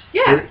 governors.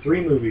 Yeah.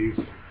 3 movies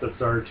that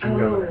star 2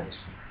 governors.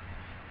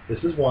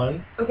 This is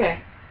one.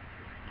 Okay.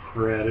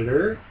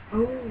 Predator.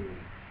 Oh.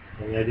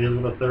 Any ideas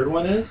what the third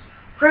one is?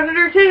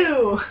 Predator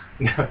 2.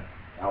 No.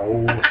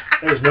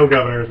 There's no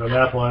governors on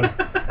that one.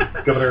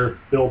 Governor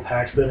Bill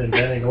Paxton and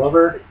Danny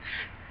Glover.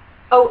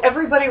 Oh,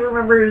 everybody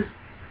remembers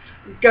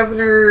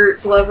Governor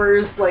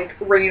Glover's like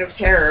reign of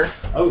terror.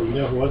 Oh, you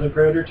know who was in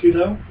Predator 2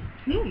 though?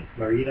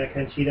 Marita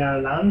Conchita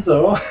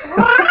Alonso.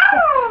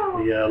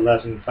 The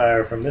lesson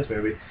fire from this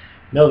movie.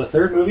 No, the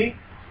third movie,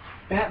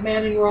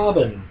 Batman and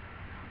Robin.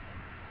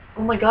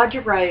 Oh my God,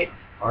 you're right.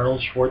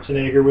 Arnold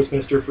Schwarzenegger was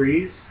Mr.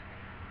 Freeze.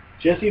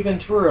 Jesse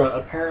Ventura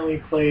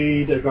apparently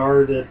played a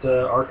guard at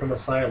Arkham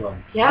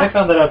Asylum. Yeah. I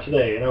found that out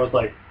today, and I was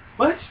like,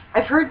 what?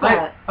 I've heard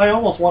that. I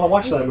almost want to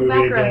watch that movie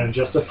Background. again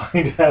just to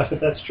find out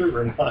if that's true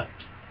or not.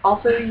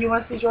 Also, you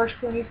want to see George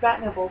Clooney's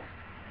bat nipples.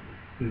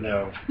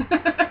 No.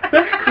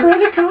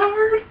 Credit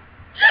card?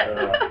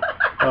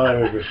 That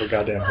movie was so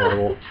goddamn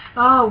horrible.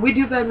 Oh, we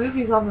do bad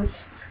movies on this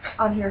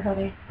on here,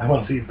 honey. I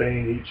want to see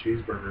Bane eat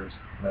cheeseburgers.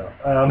 No.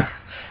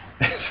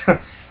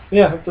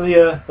 Yeah,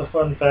 the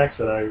fun facts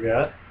that I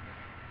got.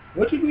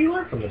 What did we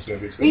learn from this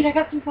movie? Wait, I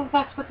got some fun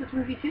facts about this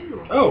movie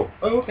too. Oh,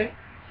 okay.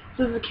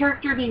 So there's a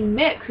character named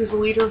Mick, who's the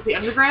leader of the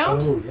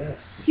Underground. Oh, yes.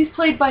 He's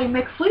played by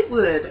Mick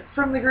Fleetwood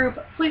from the group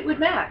Fleetwood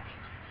Mac.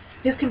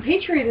 His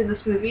compatriot in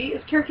this movie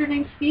is a character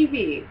named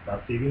Stevie.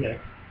 Not Stevie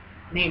Nicks.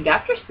 Named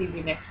after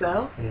Stevie Nicks,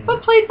 though, Mm.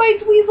 but played by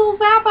Dweezil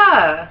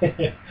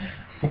Zappa.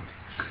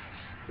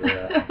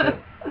 Yeah.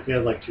 He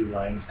has like 2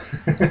 lines.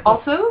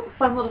 Also,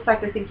 fun little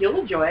fact I think you'll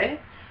enjoy.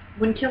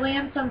 When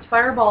Killian sends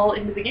Fireball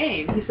into the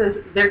game, he says,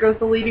 "There goes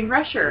the leading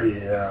rusher."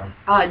 Yeah.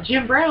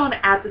 Jim Brown,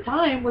 at the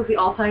time, was the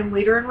all-time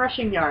leader in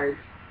rushing yards.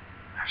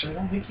 Actually, I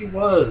don't think he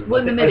was. Well,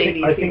 in the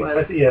mid-'80s he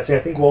was. I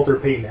think Walter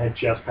Payton had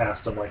just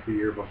passed him like the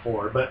year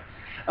before. But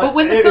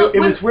when it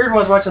was weird when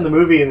I was watching the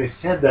movie and they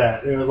said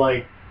that. It was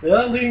like,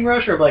 leading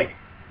rusher. I'm like,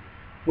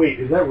 wait,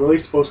 is that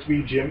really supposed to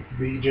be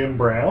Jim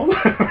Brown?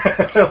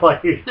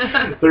 Like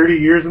 30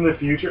 years in the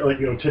future, like,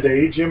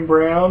 today Jim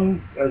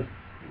Brown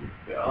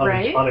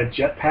on a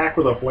jetpack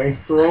with a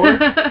flamethrower?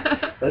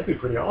 That'd be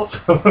pretty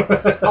awesome.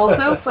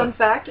 Also, fun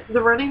fact,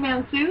 the Running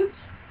Man suits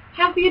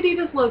have the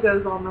Adidas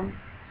logos on them.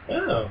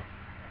 Oh.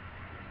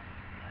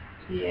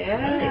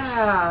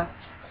 Yeah.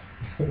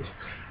 Nice.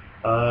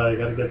 I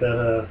gotta get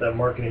that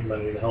marketing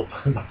money to help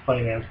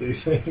finance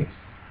these things.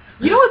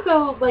 You know what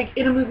though? Like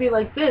in a movie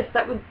like this,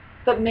 that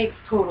makes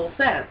total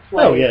sense.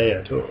 Like, Oh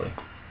yeah, totally.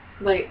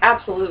 Like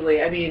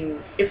absolutely. I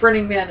mean, if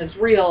Running Man is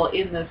real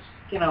in this,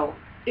 in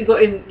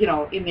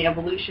the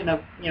evolution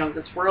of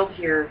this world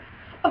here,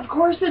 of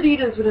course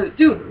Adidas would have.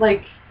 Dude,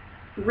 like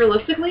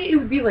realistically, it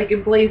would be like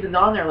emblazoned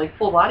on there, like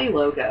full body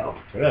logo.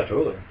 Yeah,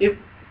 totally.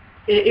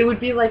 It would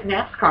be like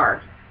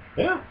NASCAR.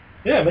 Yeah,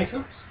 it makes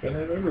sense. Gonna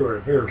have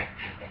everywhere. Here,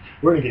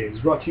 Renegades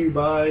brought to you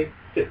by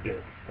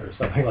Fitbit or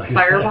something like that.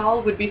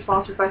 Fireball would be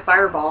sponsored by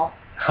Fireball.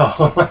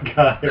 Oh my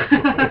god.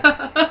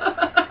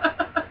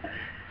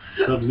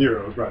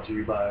 Sub-Zero is brought to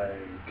you by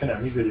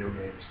Konami Video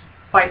Games.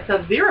 By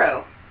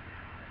Sub-Zero.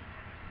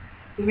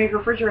 We make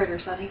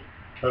refrigerators, honey.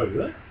 Oh, do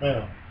they?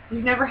 Yeah.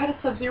 You've never had a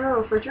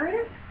Sub-Zero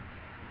refrigerator?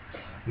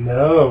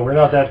 No, we're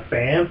not that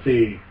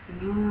fancy.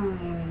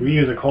 Mm. We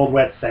use a cold,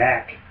 wet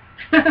sack.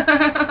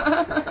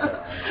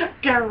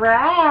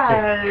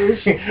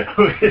 Garage.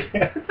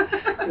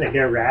 The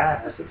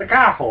garage. It's a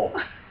castle.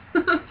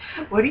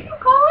 What do you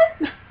call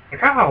it? A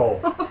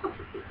castle.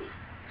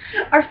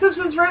 Our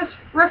Simpsons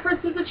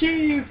reference is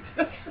achieved.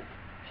 I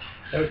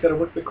always got to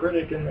work the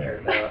critic in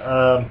there.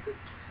 No,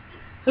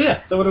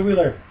 so what did we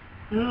learn?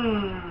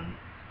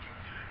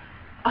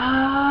 I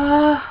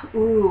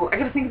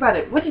gotta think about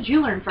it. What did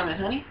you learn from it,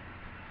 honey?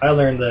 I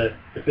learned that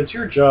if it's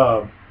your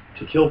job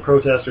to kill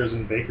protesters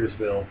in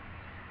Bakersville,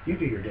 you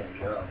do your damn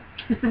job.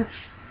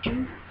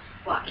 Your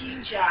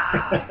fucking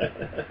job.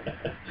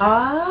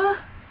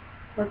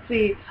 Let's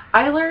see.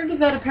 I learned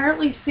that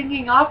apparently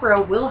singing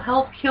opera will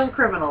help kill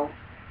criminals.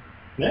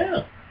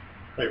 Yeah.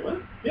 Wait,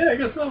 what? Yeah, I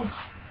guess so.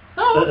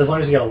 Oh. As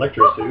long as you got an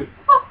electro suit.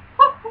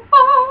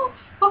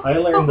 I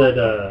learned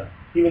that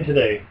even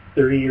today,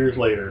 30 years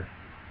later,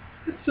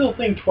 I still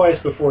think twice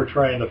before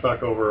trying to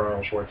fuck over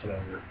Arnold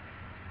Schwarzenegger.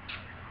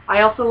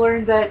 I also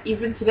learned that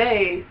even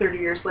today, 30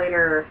 years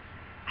later,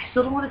 I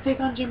still don't want to take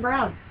on Jim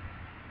Brown.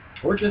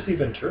 Or Jesse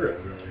Ventura,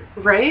 really.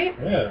 Right?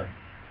 Yeah.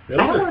 I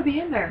don't want to be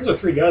in there. Those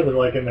are 3 guys that are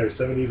like in their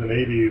 70s and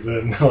 80s,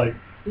 and like,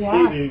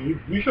 yeah. Hey,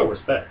 you show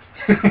respect.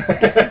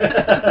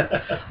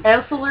 I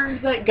also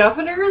learned that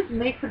governors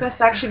make the best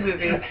action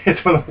movies.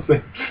 It's one of those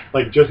things,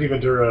 like Jesse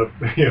Ventura,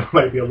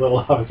 might be a little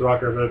off his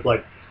rocker, but it's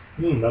like,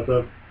 that's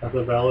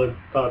a valid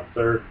thought,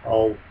 sir.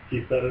 I'll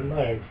keep that in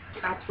mind.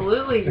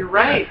 Absolutely, you're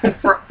right.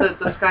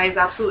 The sky is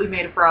absolutely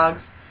made of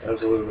frogs.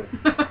 Absolutely.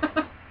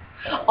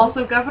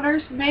 Also,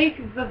 governors make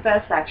the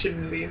best action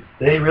movies.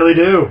 They really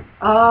do.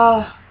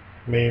 I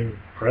mean,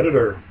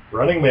 Predator,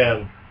 Running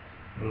Man,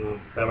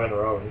 Batman and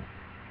Robin.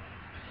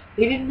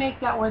 They didn't make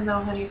that one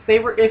though, honey. They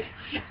were if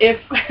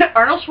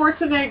Arnold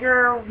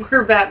Schwarzenegger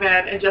were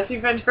Batman and Jesse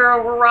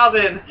Ventura were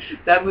Robin,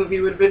 that movie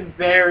would have been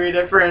very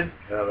different.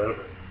 Yeah, that would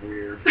have been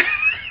weird.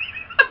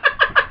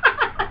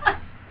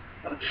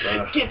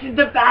 Get in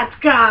the bat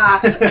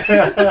car.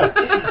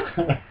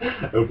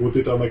 I'll put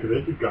it on my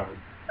credit card.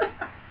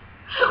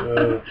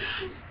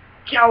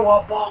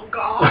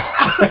 Cowabunga.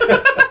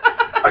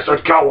 I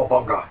said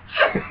cowabunga.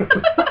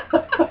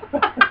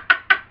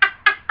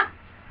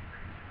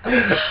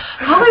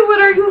 Hollywood,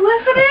 are you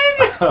listening?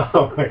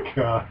 Oh my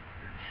god.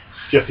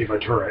 Jesse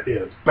Ventura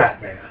is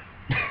Batman.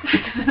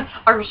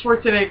 Arnold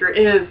Schwarzenegger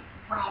is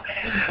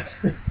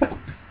Robin.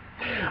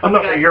 I'm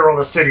not the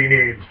hero the city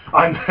needs.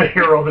 I'm the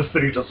hero the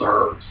city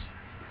deserves.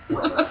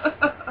 That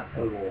was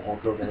a little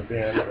Hulk Hogan at the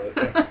end.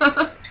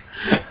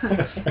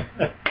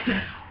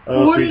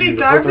 Only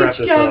garbage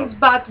cans,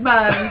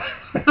 Batman.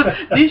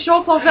 These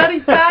shorts are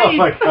very tight. Oh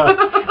my god.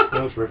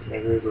 Those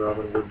Schwarzenegger as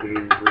Robin would be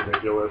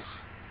ridiculous.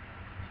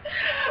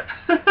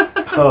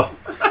 Oh.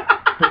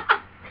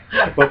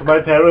 But my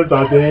parents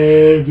are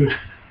dead.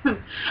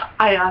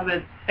 I am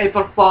a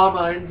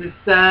performer in the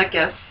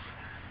circus.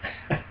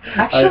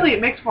 Actually,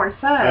 it makes more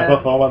I sense.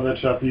 perform on the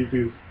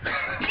trapezes.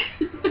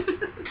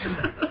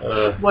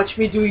 Watch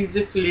me doing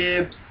the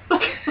flips.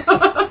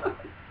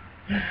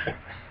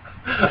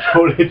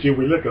 Holy gee,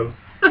 we look 'em.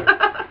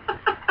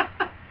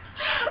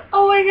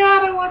 Oh my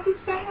god, I want this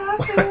to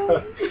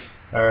happen.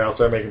 Alright, I'll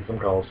start making some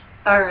calls.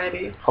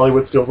 Alrighty.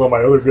 Hollywood steals all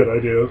my other good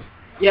ideas.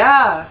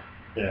 Yeah.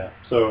 Yeah,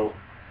 so,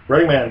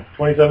 Running Man,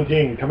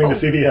 2017, coming to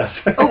CBS.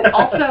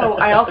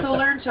 I also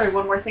learned,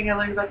 one more thing I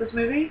learned about this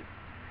movie.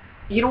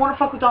 You don't want to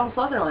fuck with Donald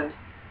Sutherland.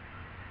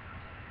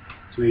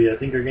 Sweet, I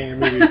think you're getting your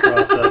movies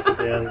crossed up at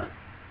the end.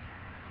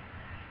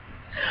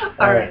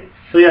 Alright.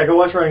 So yeah, go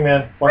watch Running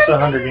Man. Watch The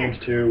Hunger Games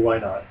too, why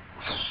not?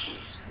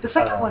 The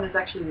second one is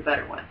actually the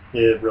better one.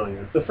 It really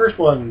is. The first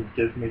one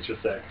makes you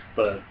sick,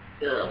 but...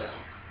 Ugh.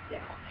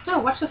 Yeah. No,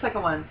 watch the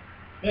second one.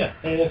 Yeah,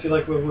 and if you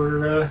like what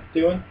we're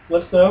doing,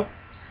 let us know.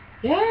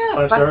 Yeah.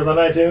 5 stars on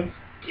iTunes.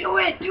 Do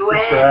it.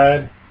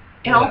 Subscribe.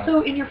 And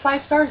also, in your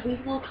 5 stars, leave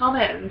a little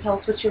comment and tell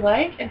us what you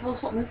like, and tell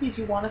us what movies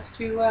you want us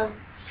to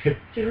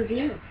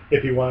review.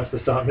 If you want us to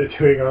stop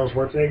doing Arnold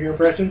Schwarzenegger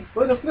impressions,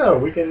 let us know.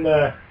 We can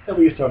at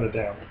least tone it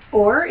down.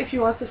 Or if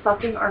you want us to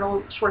stop doing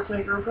Arnold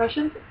Schwarzenegger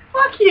impressions,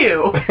 fuck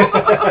you.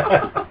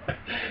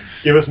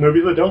 Give us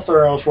movies that don't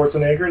star Arnold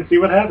Schwarzenegger and see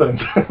what happens.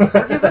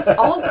 Or give us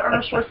all of the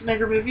Arnold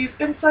Schwarzenegger movies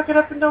and suck it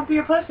up and don't be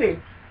a pussy.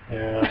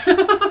 Yeah.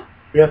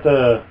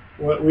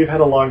 We've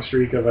had a long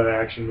streak of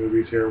action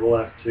movies here. We'll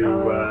have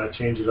to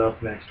change it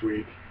up next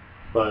week.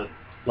 But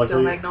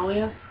luckily... Still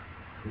Magnolia?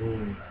 I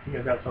think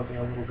I've got something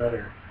a little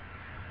better.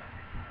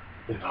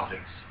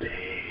 Involving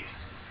space.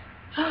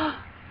 Why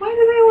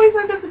do they always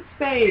end up in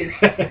space?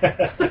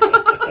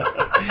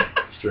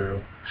 It's true.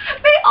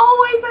 They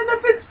always end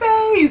up in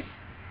space!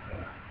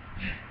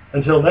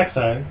 Until next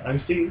time, I'm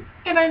Steve.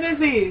 And I'm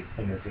Izzy.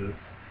 And this is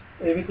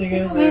Everything I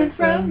Learn Learned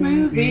from from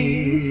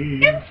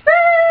Movies. Movies. In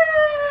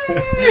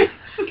space!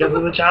 Get to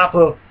the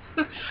chopper.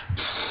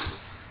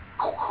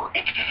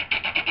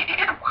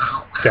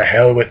 To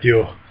hell with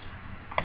you.